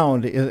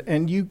sound is,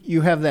 and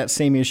you have that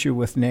same issue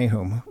with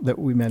Nahum that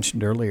we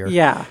mentioned earlier.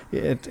 Yeah,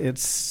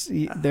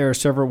 there are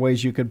several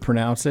ways you could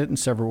pronounce it, and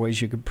several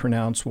ways you could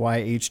pronounce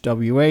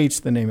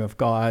YHWH, the name of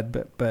God.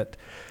 But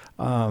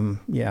the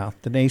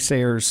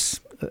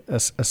naysayers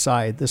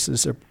aside, this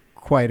is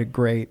quite a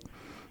great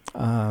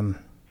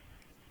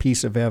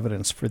piece of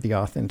evidence for the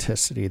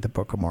authenticity of the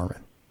Book of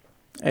Mormon.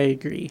 I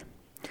agree.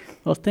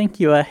 Well, thank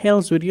you.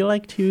 Hales, would you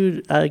like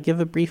to give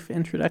a brief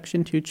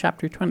introduction to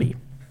Chapter 20?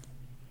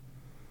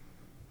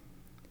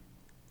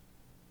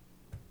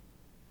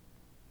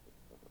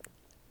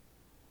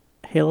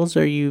 Hales,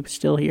 are you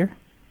still here?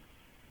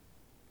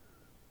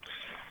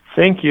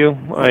 Thank you.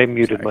 I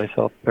muted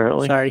myself,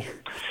 apparently. Sorry.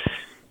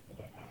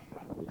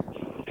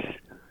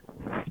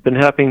 It's been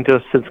happening to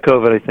us since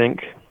COVID, I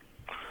think.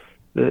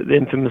 The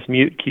infamous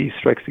mute key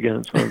strikes again.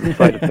 It's one of the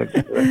side effects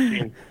of the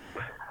vaccine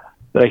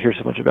that I hear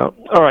so much about.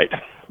 All right.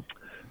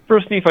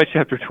 First Nephi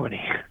chapter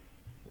 20.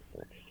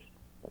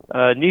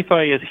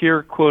 Nephi is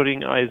here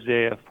quoting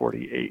Isaiah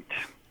 48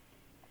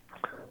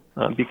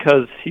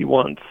 because he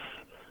wants,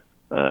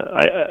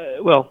 elsewhere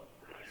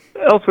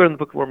in the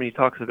Book of Mormon he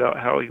talks about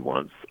how he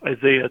wants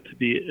Isaiah to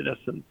be, in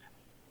essence,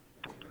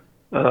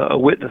 a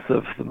witness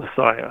of the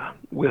Messiah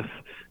with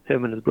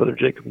him and his brother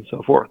Jacob and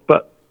so forth.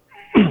 But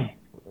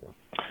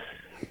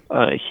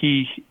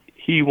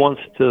he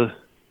wants to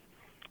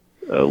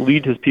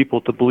lead his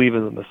people to believe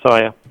in the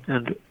Messiah,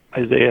 and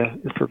Isaiah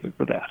is perfect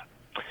for that.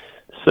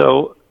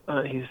 So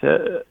he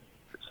said,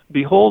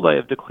 "Behold, I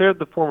have declared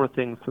the former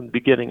things from the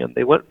beginning, and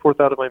they went forth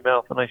out of my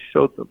mouth, and I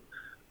showed them.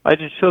 I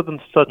did show them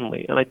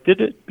suddenly, and I did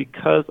it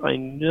because I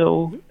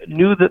knew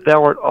that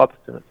thou art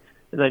obstinate,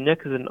 and thy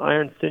neck is an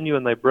iron sinew,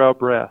 and thy brow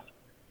brass.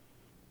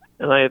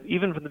 And I have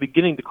even from the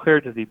beginning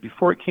declared to thee,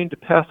 before it came to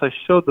pass I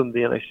showed them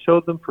thee, and I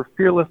showed them for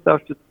fear lest thou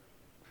shouldst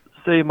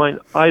say, mine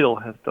idol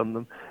hath done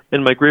them,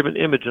 and my graven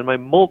image and my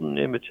molten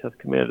image hath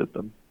commanded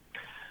them."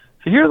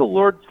 So here the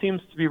Lord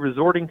seems to be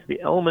resorting to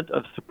the element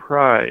of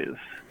surprise,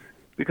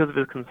 because of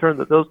his concern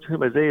that those to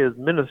whom Isaiah is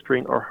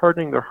ministering are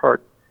hardening their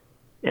hearts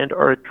and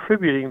are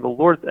attributing the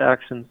Lord's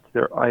actions to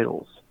their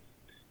idols.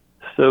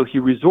 So he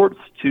resorts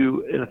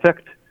to, in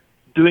effect,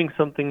 doing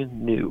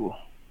something new.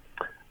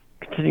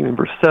 Continuing in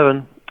verse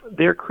 7,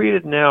 "They are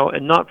created now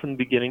and not from the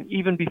beginning,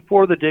 even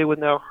before the day when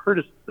thou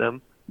heardest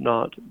them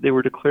not. They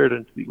were declared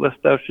unto thee,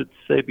 lest thou shouldst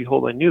say,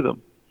 Behold, I knew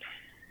them."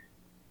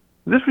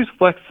 This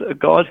reflects a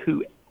God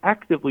who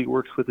actively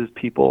works with his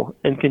people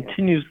and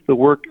continues the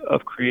work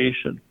of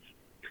creation.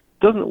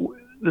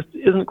 This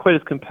isn't quite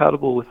as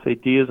compatible with, say,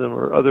 deism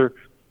or other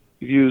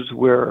views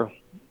where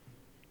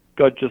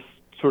God just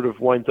sort of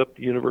winds up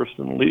the universe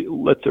and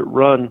lets it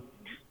run,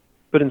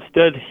 but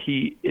instead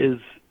he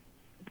is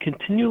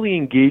continually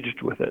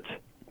engaged with it,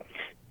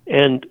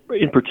 and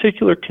in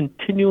particular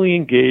continually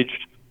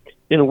engaged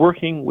in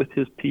working with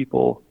his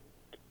people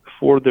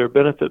for their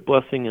benefit,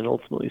 blessing, and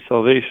ultimately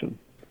salvation.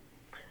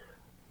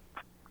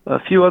 A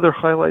few other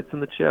highlights in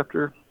the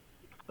chapter.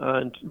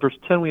 In verse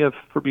 10 we have,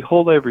 "For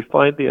behold, I have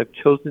refined thee, I have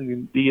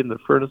chosen thee in the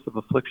furnace of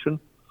affliction."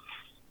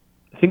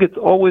 I think it's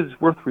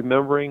always worth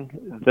remembering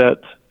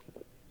that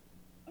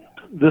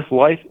this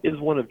life is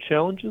one of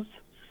challenges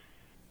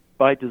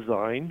by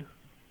design,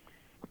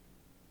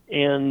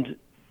 and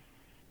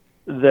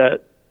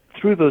that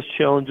through those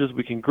challenges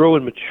we can grow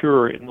and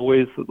mature in the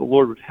ways that the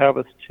Lord would have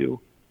us to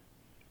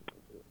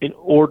in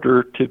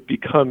order to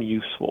become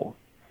useful.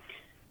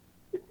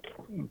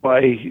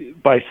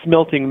 By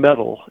smelting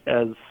metal,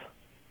 as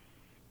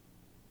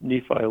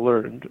Nephi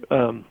learned,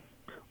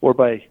 or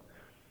by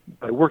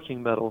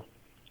working metal,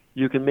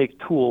 you can make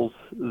tools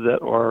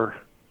that are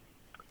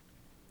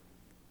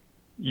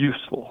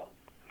useful,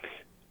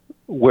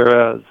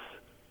 whereas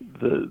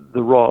the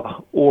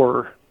raw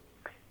ore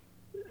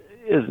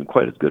isn't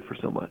quite as good for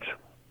so much.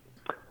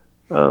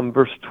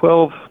 Verse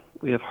 12,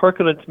 we have,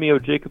 "Hearken unto me, O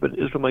Jacob and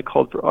Israel, my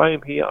called, for I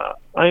am he, I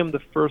am the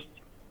first,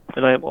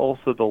 and I am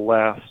also the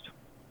last."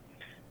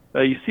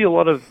 You see a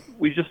lot of,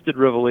 we just did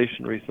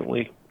Revelation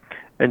recently,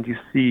 and you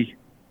see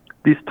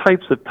these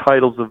types of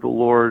titles of the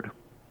Lord,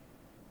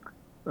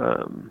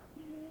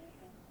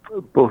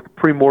 both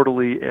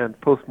premortally and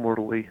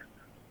postmortally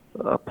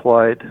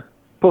applied.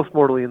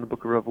 Postmortally in the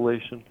book of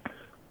Revelation,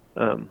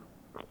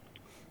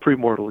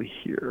 premortally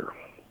here.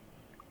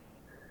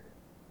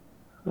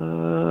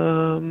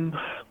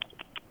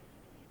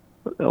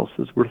 What else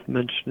is worth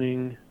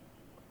mentioning?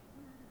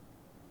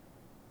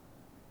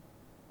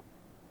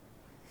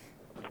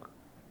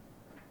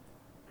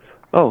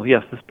 Oh,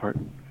 yes, this part.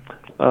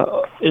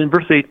 In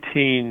verse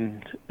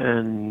 18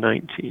 and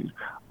 19.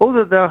 "Oh,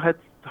 that thou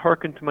hadst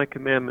hearkened to my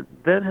commandments,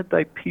 then had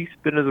thy peace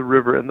been as a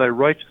river, and thy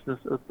righteousness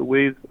as the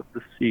waves of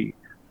the sea."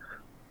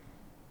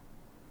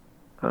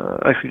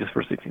 Actually, just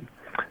verse 18.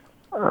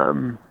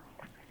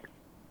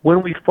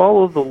 When we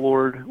follow the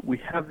Lord, we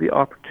have the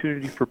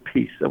opportunity for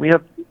peace. And we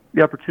have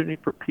the opportunity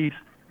for peace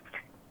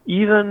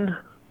even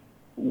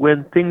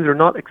when things are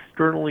not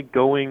externally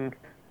going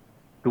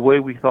the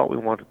way we thought we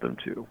wanted them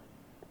to.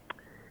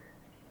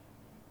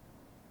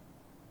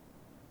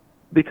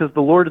 Because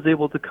the Lord is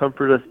able to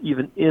comfort us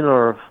even in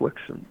our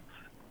afflictions.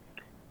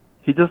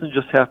 He doesn't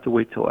just have to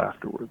wait till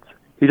afterwards.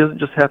 He doesn't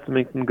just have to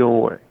make them go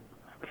away.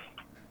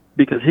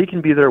 Because he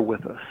can be there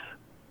with us.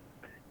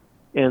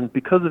 And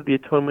because of the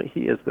atonement,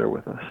 he is there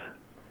with us.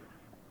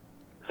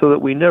 So that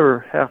we never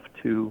have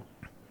to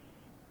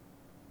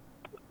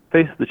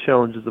face the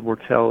challenges of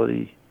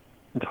mortality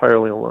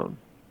entirely alone.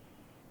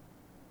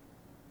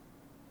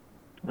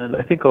 And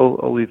I think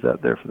I'll leave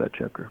that there for that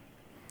chapter.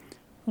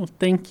 Well,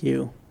 thank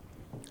you.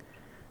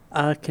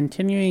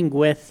 Continuing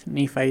with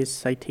Nephi's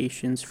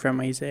citations from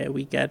Isaiah,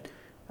 we get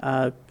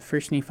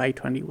 1 Nephi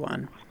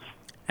 21.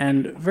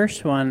 And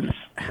verse 1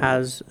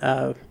 has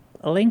a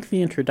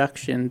lengthy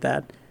introduction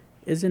that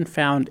isn't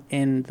found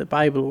in the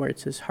Bible, where it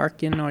says,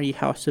 "Hearken, all ye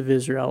house of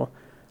Israel,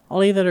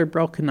 all ye that are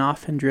broken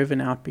off and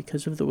driven out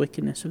because of the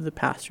wickedness of the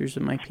pastors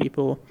of my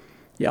people,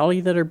 yea, all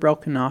ye that are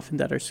broken off and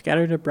that are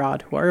scattered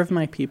abroad, who are of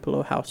my people,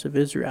 O house of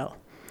Israel."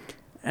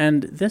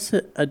 And this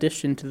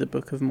addition to the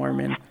Book of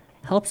Mormon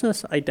helps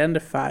us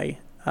identify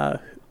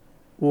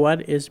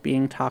what is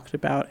being talked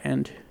about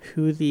and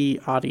who the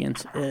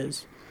audience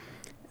is.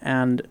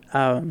 And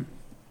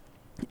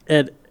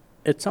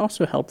it's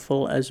also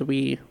helpful as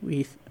we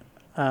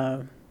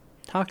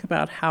talk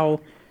about how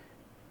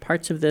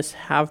parts of this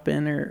have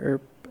been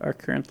or are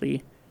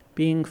currently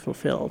being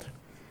fulfilled.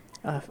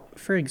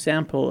 For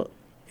example,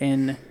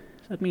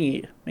 let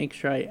me make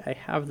sure I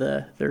have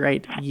the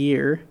right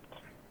year.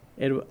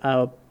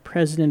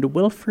 President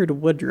Wilford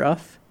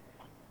Woodruff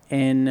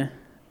it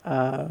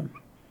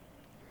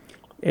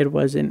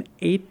was in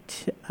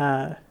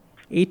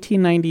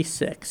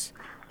 1896,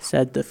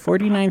 said the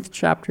 49th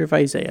chapter of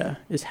Isaiah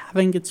is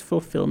having its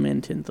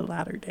fulfillment in the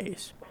latter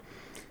days.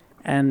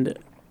 And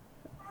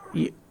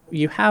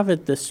you have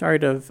at the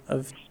start of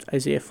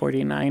Isaiah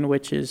 49,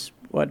 which is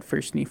what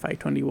 1 Nephi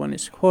 21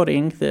 is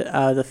quoting,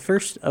 the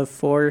first of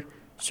 4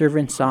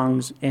 servant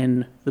songs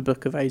in the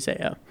book of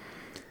Isaiah.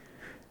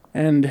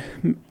 And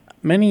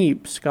many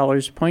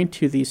scholars point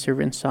to these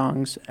servant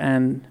songs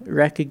and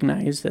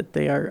recognize that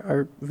they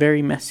are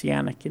very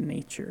messianic in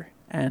nature.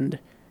 And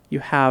you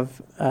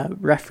have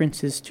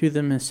references to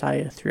the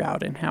Messiah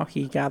throughout and how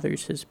he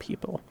gathers his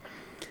people.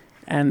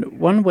 And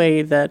one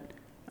way that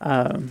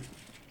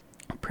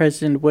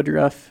President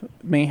Woodruff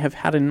may have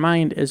had in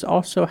mind is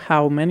also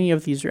how many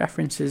of these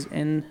references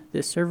in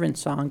this servant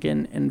song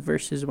in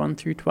verses 1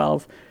 through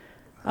 12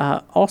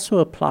 also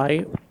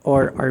apply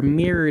or are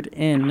mirrored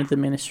in the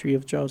ministry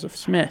of Joseph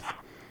Smith.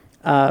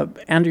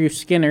 Andrew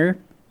Skinner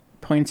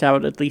points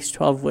out at least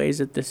 12 ways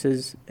that this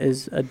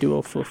is a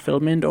dual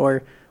fulfillment,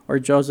 or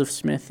Joseph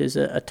Smith is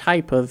a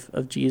type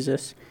of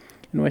Jesus,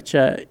 in which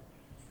I'll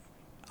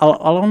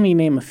only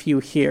name a few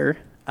here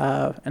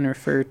and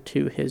refer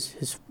to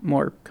his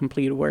more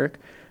complete work.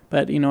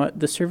 But,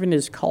 the servant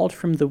is called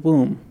from the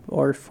womb,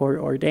 or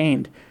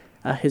foreordained.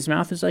 His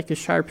mouth is like a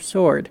sharp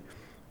sword.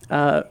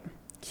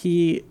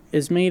 He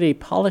is made a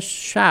polished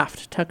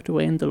shaft tucked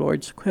away in the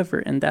Lord's quiver,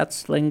 and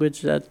that's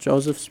language that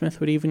Joseph Smith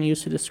would even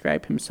use to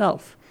describe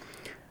himself.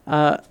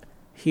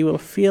 He will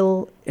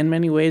feel in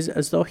many ways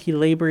as though he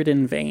labored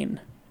in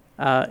vain,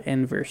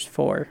 in verse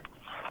 4,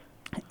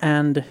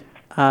 and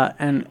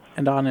on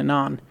and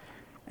on.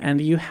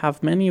 And you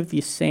have many of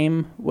these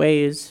same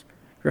ways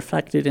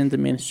reflected in the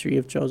ministry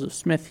of Joseph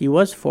Smith. He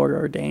was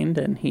foreordained,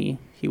 and he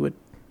would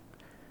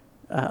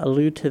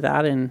allude to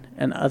that,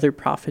 and other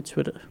prophets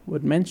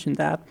would mention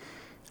that.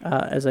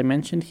 As I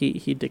mentioned,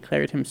 he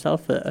declared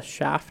himself a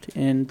shaft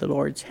in the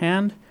Lord's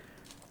hand,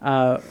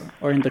 or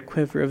in the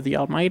quiver of the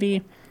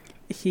Almighty.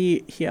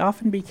 He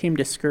often became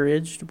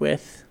discouraged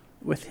with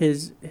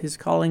his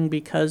calling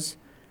because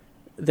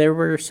there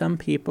were some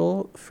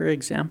people, for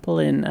example,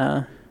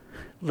 in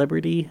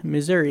Liberty,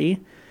 Missouri,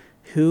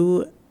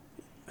 who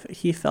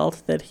he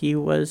felt that he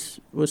was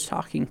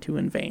talking to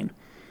in vain.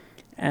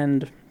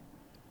 And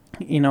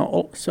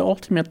so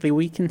ultimately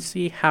we can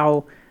see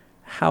how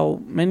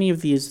many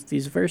of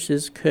these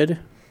verses could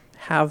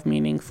have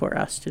meaning for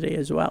us today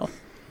as well.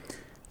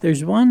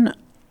 There's one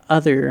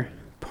other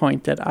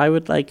point that I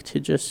would like to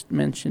just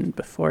mention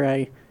before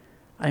I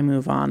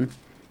move on.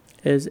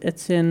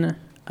 It's in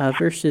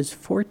verses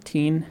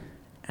 14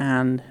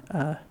 and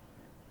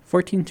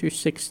 14 through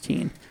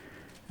 16.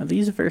 Now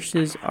these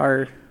verses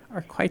are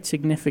quite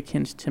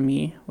significant to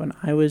me. When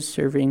I was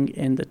serving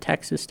in the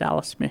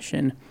Texas-Dallas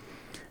mission,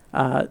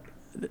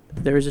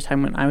 there was a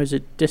time when I was a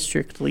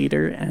district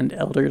leader, and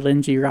Elder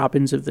Lindsey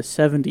Robbins of the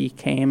 70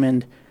 came,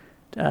 and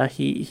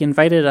he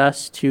invited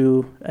us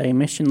to a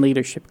mission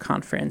leadership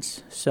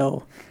conference.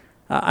 So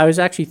I was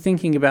actually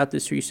thinking about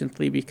this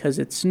recently because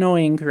it's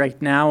snowing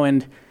right now,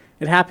 and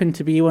it happened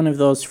to be one of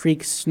those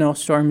freak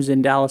snowstorms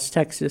in Dallas,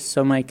 Texas,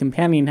 so my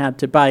companion had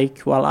to bike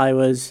while I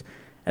was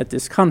at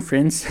this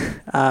conference.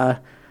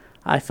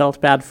 I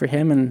felt bad for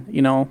him, and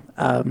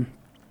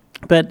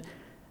but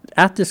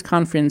at this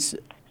conference,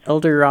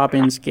 Elder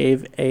Robbins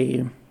gave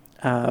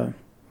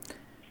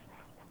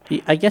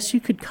I guess you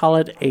could call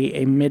it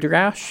a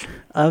midrash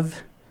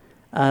of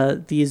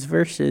these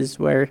verses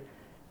where,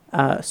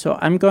 so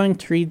I'm going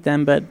to read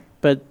them, but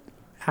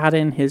add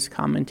in his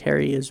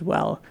commentary as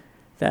well.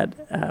 That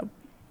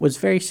was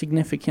very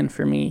significant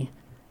for me.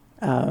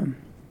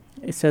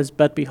 It says,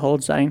 "But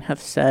behold, Zion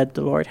hath said,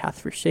 the Lord hath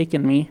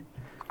forsaken me.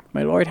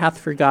 My Lord hath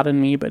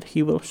forgotten me, but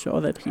he will show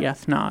that he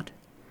hath not.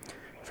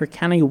 For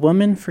can a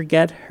woman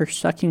forget her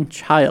sucking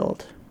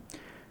child,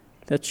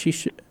 that she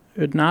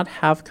should not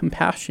have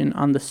compassion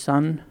on the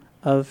son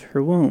of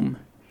her womb?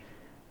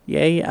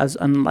 Yea, as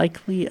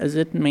unlikely as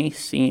it may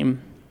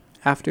seem,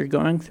 after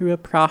going through a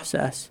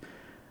process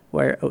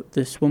where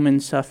this woman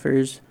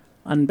suffers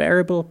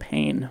unbearable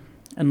pain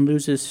and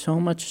loses so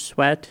much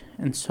sweat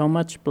and so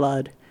much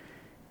blood,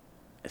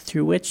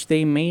 through which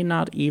they may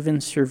not even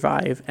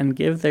survive and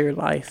give their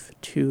life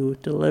to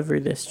deliver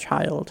this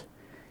child,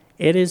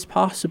 it is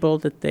possible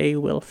that they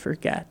will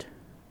forget.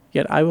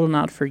 Yet I will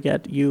not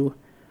forget you,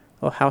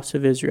 O house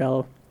of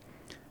Israel.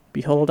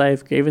 Behold, I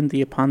have graven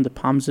thee upon the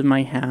palms of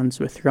my hands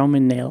with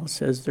Roman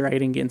nails as the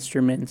writing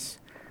instruments,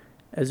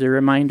 as a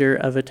reminder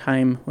of a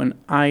time when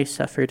I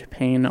suffered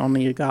pain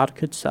only a God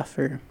could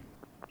suffer,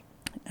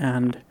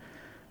 and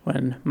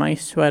when my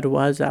sweat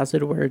was, as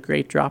it were,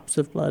 great drops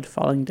of blood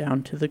falling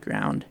down to the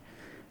ground,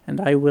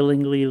 and I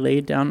willingly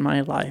laid down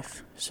my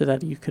life, so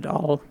that you could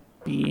all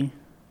be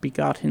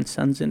begotten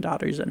sons and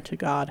daughters unto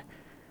God,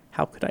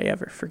 how could I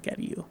ever forget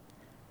you?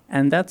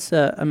 And that's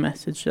a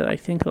message that I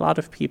think a lot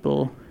of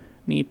people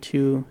need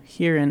to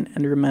hear and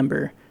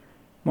remember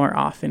more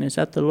often, is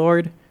that the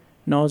Lord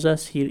knows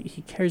us,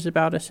 He cares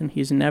about us, and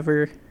He's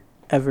never,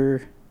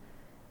 ever,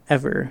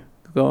 ever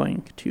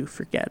going to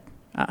forget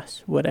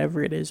us,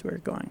 whatever it is we're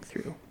going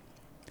through.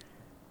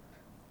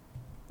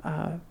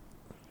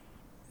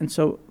 And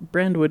so,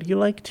 Brand, would you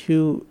like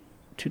to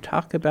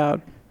talk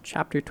about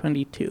chapter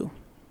 22?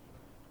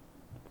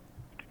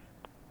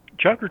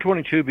 Chapter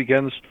 22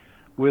 begins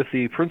with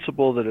the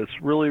principle that it's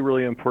really,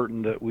 really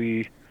important that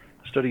we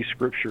study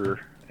Scripture.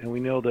 And we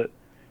know that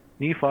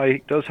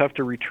Nephi does have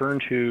to return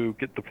to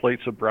get the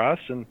plates of brass,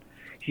 and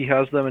he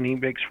has them, and he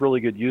makes really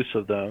good use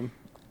of them.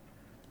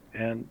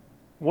 And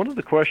one of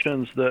the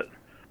questions that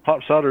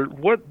pops out are,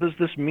 what does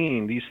this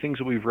mean, these things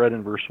that we've read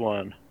in verse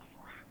 1?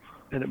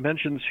 And it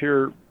mentions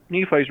here,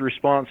 Nephi's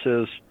response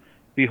is,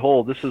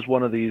 behold, this is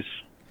one of these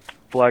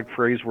flag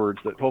phrase words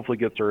that hopefully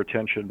gets our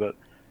attention, but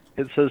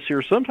it says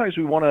here, sometimes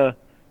we want to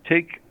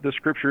take the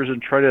Scriptures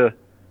and try to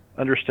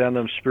understand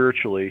them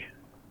spiritually.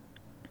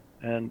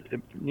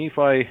 And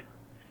Nephi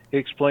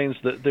explains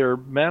that they're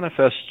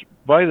manifest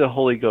by the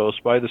Holy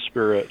Ghost, by the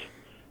Spirit,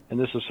 and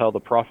this is how the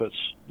prophets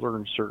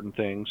learn certain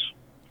things.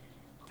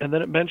 And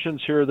then it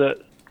mentions here that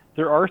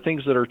there are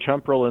things that are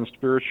temporal and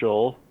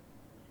spiritual,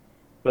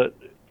 but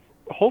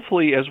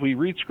hopefully as we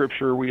read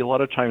Scripture, we a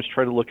lot of times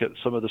try to look at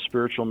some of the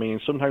spiritual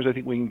meanings. Sometimes I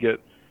think we can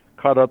get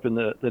caught up in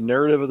the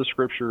narrative of the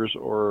Scriptures,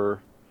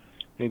 or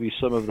maybe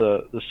some of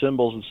the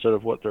symbols instead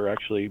of what they're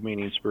actually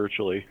meaning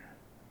spiritually.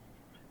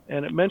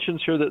 And it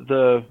mentions here that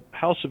the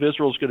house of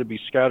Israel is going to be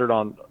scattered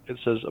on, it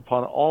says,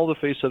 upon all the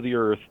face of the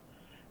earth,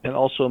 and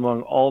also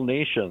among all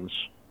nations.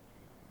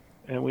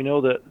 And we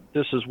know that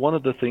this is one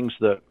of the things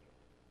that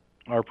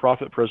our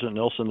prophet, President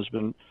Nelson, has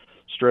been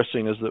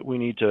stressing, is that we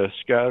need to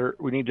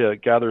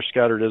gather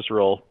scattered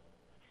Israel.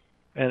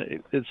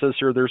 And it says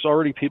here, there's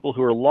already people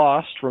who are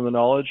lost from the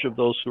knowledge of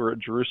those who are at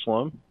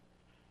Jerusalem.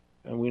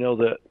 And we know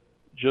that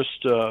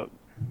just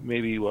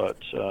maybe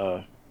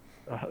 100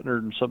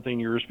 and something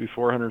years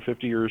before,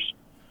 150 years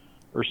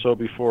or so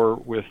before,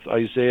 with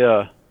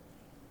Isaiah,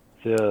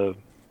 the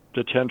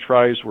 10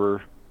 tribes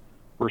were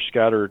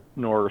scattered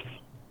north.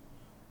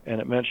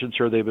 And it mentions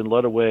here they've been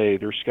led away.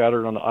 They're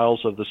scattered on the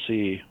isles of the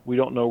sea. We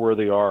don't know where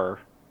they are,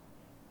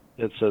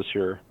 it says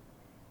here.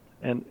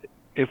 And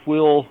if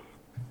we'll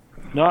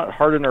not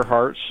harden our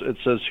hearts, it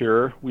says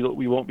here,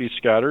 we won't be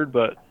scattered.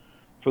 But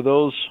for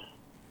those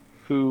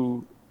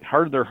who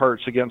harden their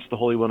hearts against the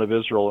Holy One of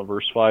Israel, in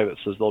verse 5, it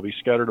says they'll be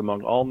scattered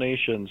among all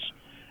nations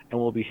and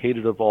will be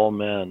hated of all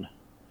men.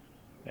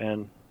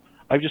 And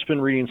I've just been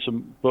reading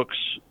some books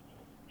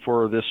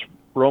for this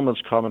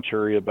Romans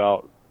commentary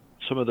about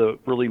some of the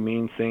really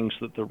mean things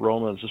that the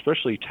Romans,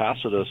 especially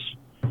Tacitus,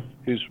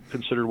 who's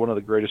considered one of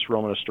the greatest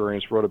Roman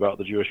historians, wrote about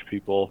the Jewish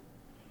people.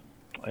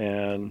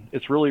 And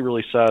it's really,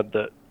 really sad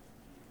that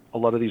a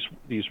lot of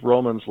these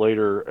Romans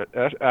later,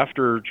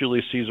 after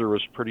Julius Caesar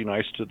was pretty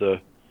nice to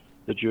the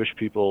Jewish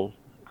people,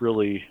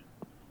 really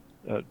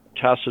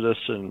Tacitus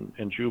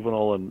and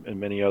Juvenal and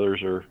many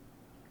others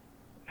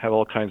have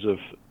all kinds of,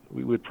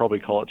 we would probably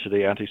call it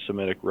today,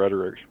 anti-Semitic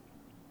rhetoric.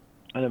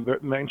 And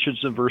it mentions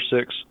in verse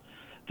 6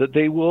 that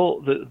they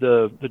will,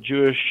 the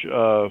Jewish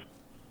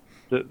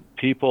the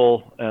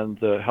people and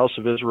the house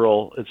of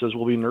Israel, it says,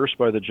 will be nursed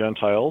by the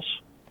Gentiles.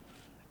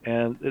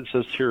 And it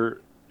says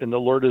here, and the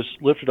Lord has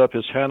lifted up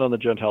his hand on the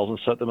Gentiles and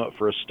set them up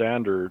for a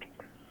standard.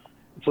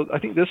 So I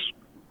think this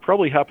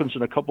probably happens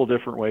in a couple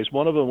different ways.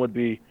 One of them would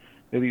be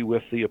maybe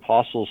with the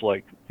apostles,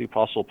 like the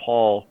Apostle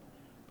Paul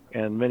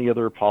and many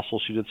other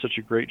apostles who did such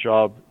a great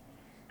job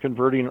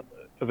converting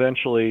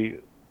eventually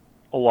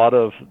a lot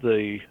of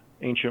the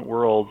ancient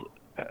world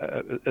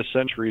as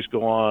centuries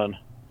go on.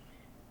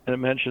 And it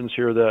mentions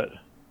here that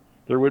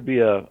there would be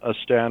a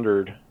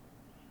standard.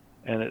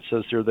 And it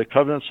says here, the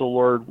covenants of the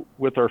Lord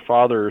with our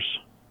fathers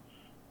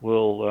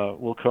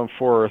will come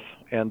forth,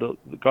 and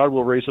God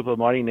will raise up a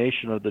mighty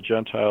nation of the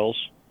Gentiles.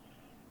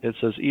 It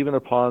says, even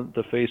upon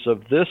the face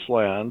of this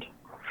land.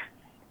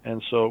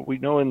 And so we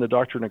know in the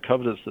Doctrine and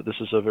Covenants that this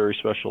is a very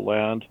special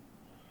land.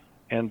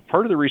 And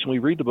part of the reason we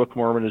read the Book of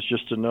Mormon is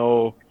just to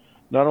know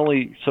not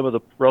only some of the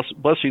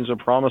blessings and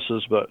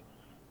promises, but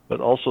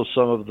also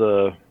some of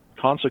the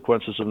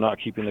consequences of not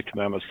keeping the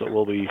commandments, that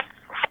will be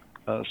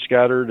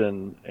scattered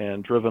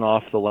and driven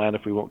off the land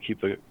if we won't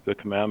keep the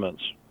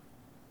commandments.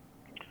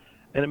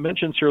 And it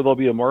mentions here there'll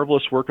be a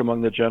marvelous work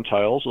among the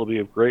Gentiles. It will be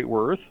of great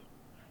worth,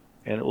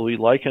 and it will be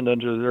likened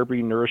unto their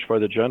being nourished by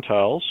the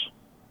Gentiles.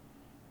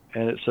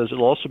 And it says it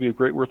will also be of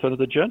great worth unto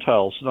the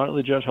Gentiles, not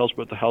only the Gentiles,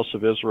 but the house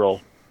of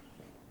Israel.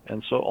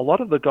 And so a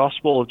lot of the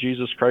gospel of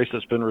Jesus Christ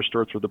that's been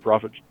restored through the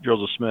prophet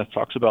Joseph Smith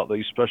talks about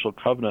these special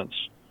covenants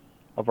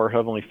of our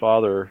Heavenly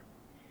Father.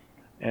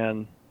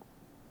 And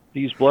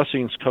these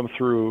blessings come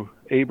through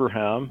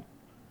Abraham.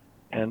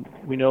 And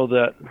we know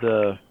that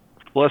the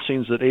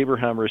blessings that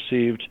Abraham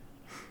received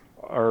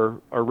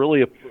are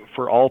really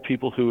for all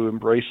people who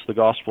embrace the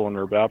gospel and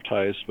are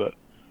baptized. But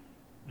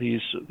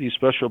these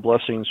special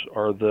blessings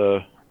are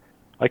the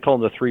I call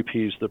them the 3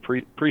 Ps,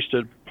 the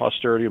priesthood,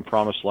 posterity, and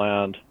promised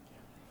land.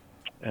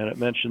 And it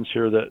mentions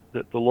here that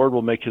the Lord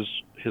will make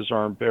his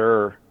arm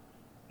bearer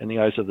in the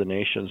eyes of the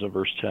nations in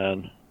verse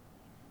 10.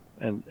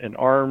 And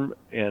arm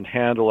and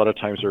hand a lot of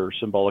times are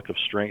symbolic of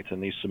strength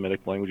in these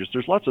Semitic languages.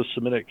 There's lots of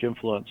Semitic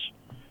influence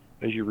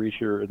as you read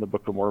here in the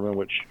Book of Mormon,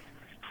 which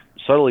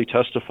subtly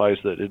testifies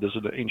that it is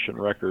an ancient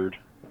record.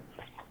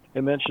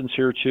 It mentions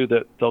here too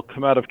that they'll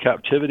come out of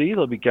captivity,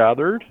 they'll be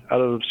gathered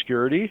out of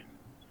obscurity.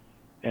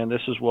 And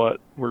this is what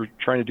we're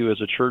trying to do as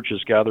a church,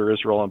 is gather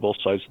Israel on both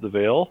sides of the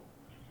veil.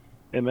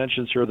 It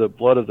mentions here the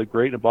blood of the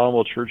great and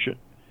abominable church,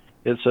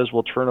 it says,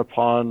 will turn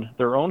upon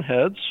their own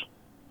heads.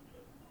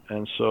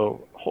 And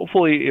so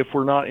hopefully if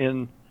we're not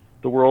in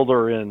the world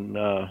or in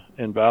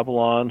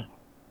Babylon,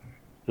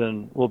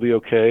 then we'll be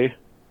okay.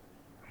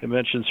 It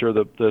mentions here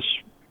that this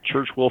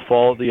church will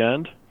fall at the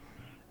end,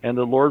 and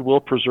the Lord will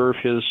preserve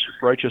his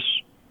righteous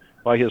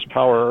by his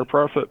power. Our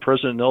prophet,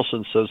 President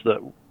Nelson, says that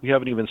we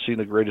haven't even seen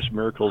the greatest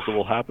miracles that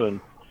will happen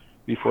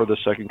before the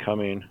second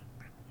coming.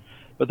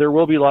 But there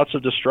will be lots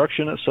of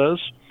destruction, it says.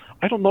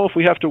 I don't know if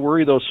we have to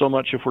worry, though, so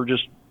much if we're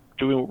just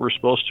doing what we're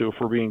supposed to, if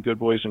we're being good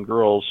boys and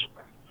girls.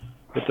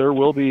 But there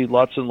will be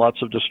lots and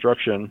lots of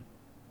destruction.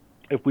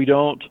 If we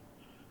don't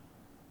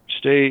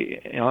stay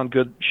on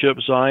good ship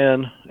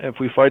Zion, if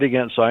we fight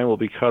against Zion, we'll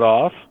be cut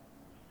off.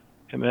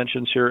 It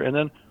mentions here. And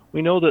then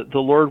we know that the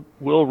Lord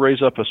will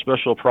raise up a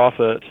special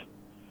prophet.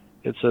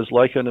 It says,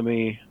 like unto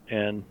me,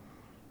 and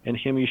in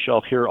him ye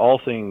shall hear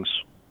all things.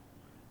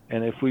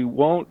 And if we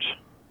won't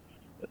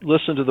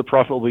listen to the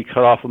prophet, we'll be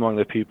cut off among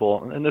the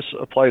people. And this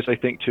applies, I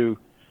think, to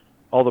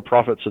all the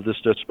prophets of this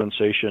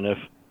dispensation.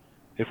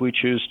 If we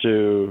choose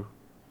to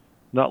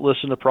not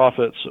listen to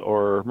prophets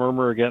or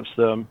murmur against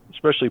them,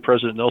 especially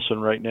President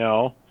Nelson right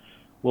now,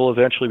 we'll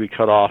eventually be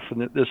cut off.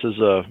 And this is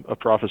a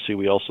prophecy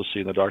we also see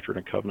in the Doctrine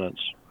and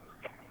Covenants.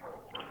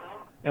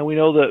 And we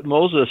know that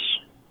Moses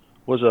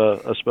was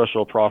a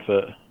special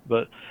prophet,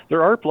 but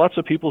there are lots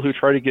of people who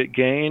try to get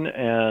gain,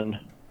 and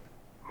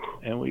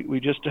we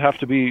just have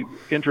to be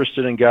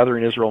interested in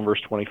gathering Israel in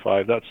verse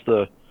 25. That's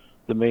the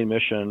main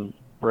mission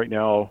right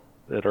now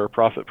that our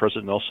prophet,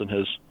 President Nelson,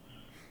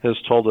 has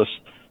told us.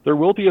 There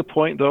will be a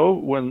point, though,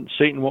 when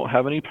Satan won't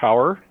have any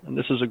power, and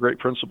this is a great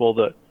principle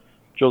that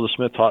Joseph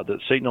Smith taught, that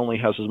Satan only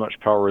has as much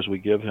power as we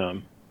give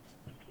him.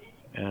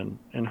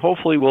 And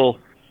hopefully we'll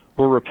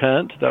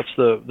repent. That's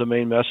the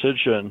main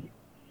message. And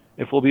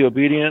if we'll be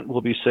obedient,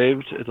 we'll be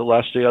saved at the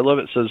last day. I love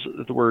it says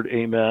the word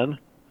amen.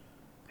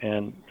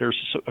 And there's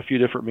a few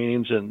different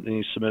meanings in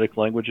these Semitic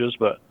languages,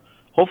 but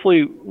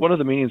hopefully one of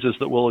the meanings is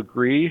that we'll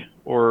agree,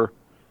 or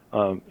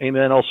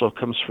amen also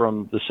comes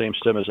from the same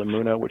stem as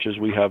emunah, which is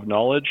we have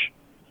knowledge,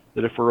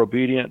 that if we're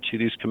obedient to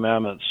these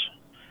commandments,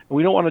 and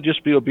we don't want to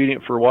just be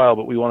obedient for a while,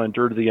 but we want to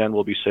endure to the end,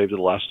 we'll be saved at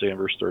the last day in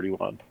verse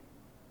 31.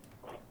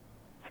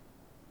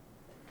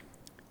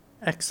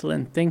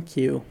 Excellent, thank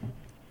you.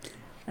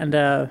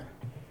 And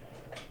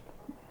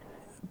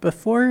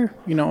before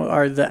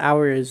the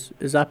hour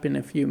is up in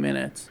a few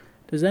minutes,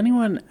 does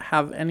anyone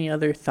have any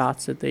other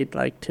thoughts that they'd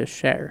like to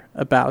share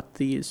about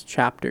these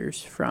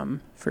chapters from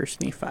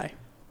First Nephi?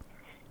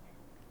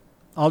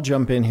 I'll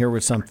jump in here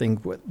with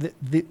something.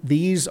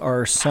 These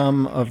are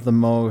some of the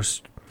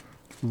most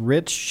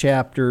rich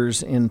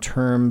chapters in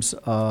terms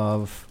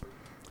of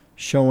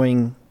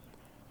showing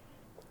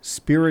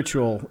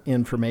spiritual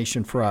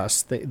information for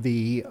us.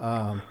 The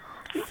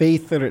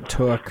faith that it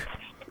took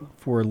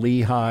for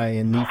Lehi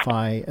and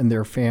Nephi and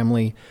their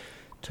family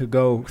to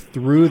go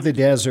through the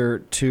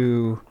desert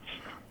to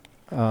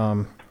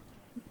a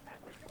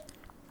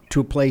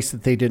place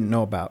that they didn't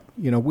know about.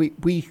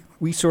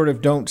 We sort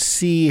of don't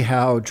see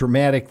how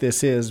dramatic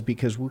this is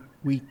because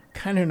we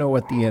kind of know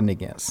what the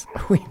ending is.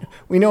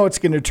 We know it's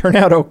going to turn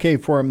out okay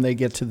for them. They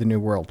get to the New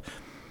World.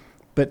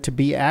 But to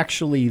be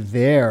actually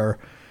there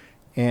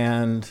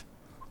and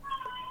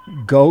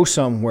go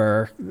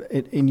somewhere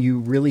and you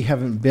really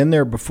haven't been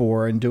there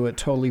before and do it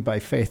totally by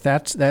faith,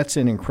 that's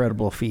an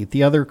incredible feat.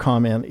 The other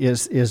comment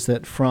is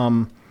that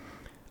from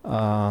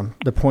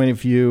the point of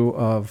view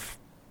of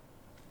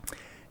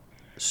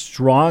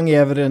strong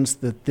evidence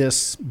that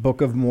this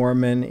Book of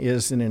Mormon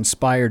is an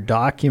inspired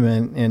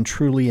document and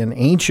truly an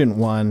ancient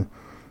one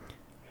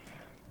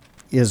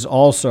is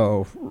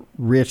also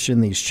rich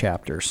in these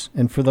chapters.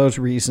 And for those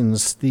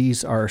reasons,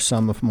 these are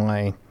some of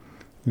my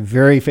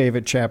very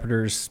favorite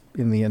chapters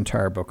in the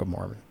entire Book of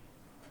Mormon.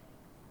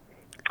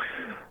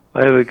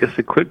 I have,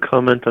 a quick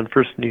comment on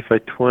 1 Nephi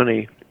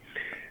 20,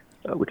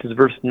 which is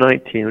verse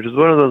 19, which is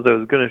one of those I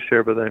was going to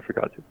share, but then I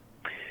forgot to.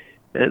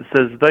 And it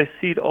says, "Thy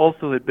seed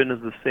also had been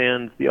as the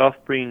sands, the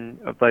offspring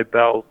of thy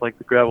bowels like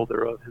the gravel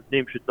thereof. His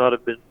name should not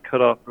have been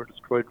cut off nor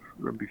destroyed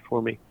from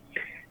before me."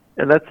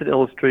 And that's an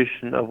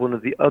illustration of one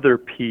of the other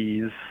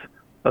P's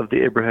of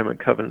the Abrahamic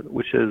covenant,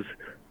 which is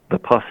the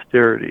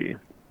posterity.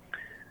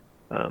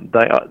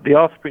 The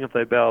offspring of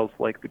thy bowels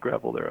like the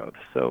gravel thereof.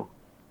 So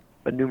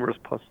a numerous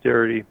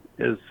posterity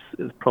is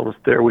promised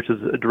there, which is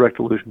a direct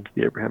allusion to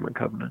the Abrahamic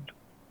covenant.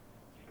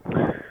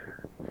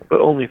 But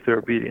only if they're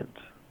obedient.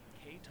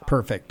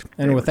 Perfect.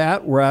 And with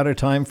that, we're out of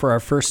time for our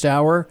first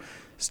hour.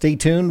 Stay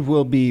tuned.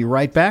 We'll be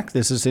right back.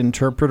 This is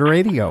Interpreter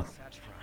Radio.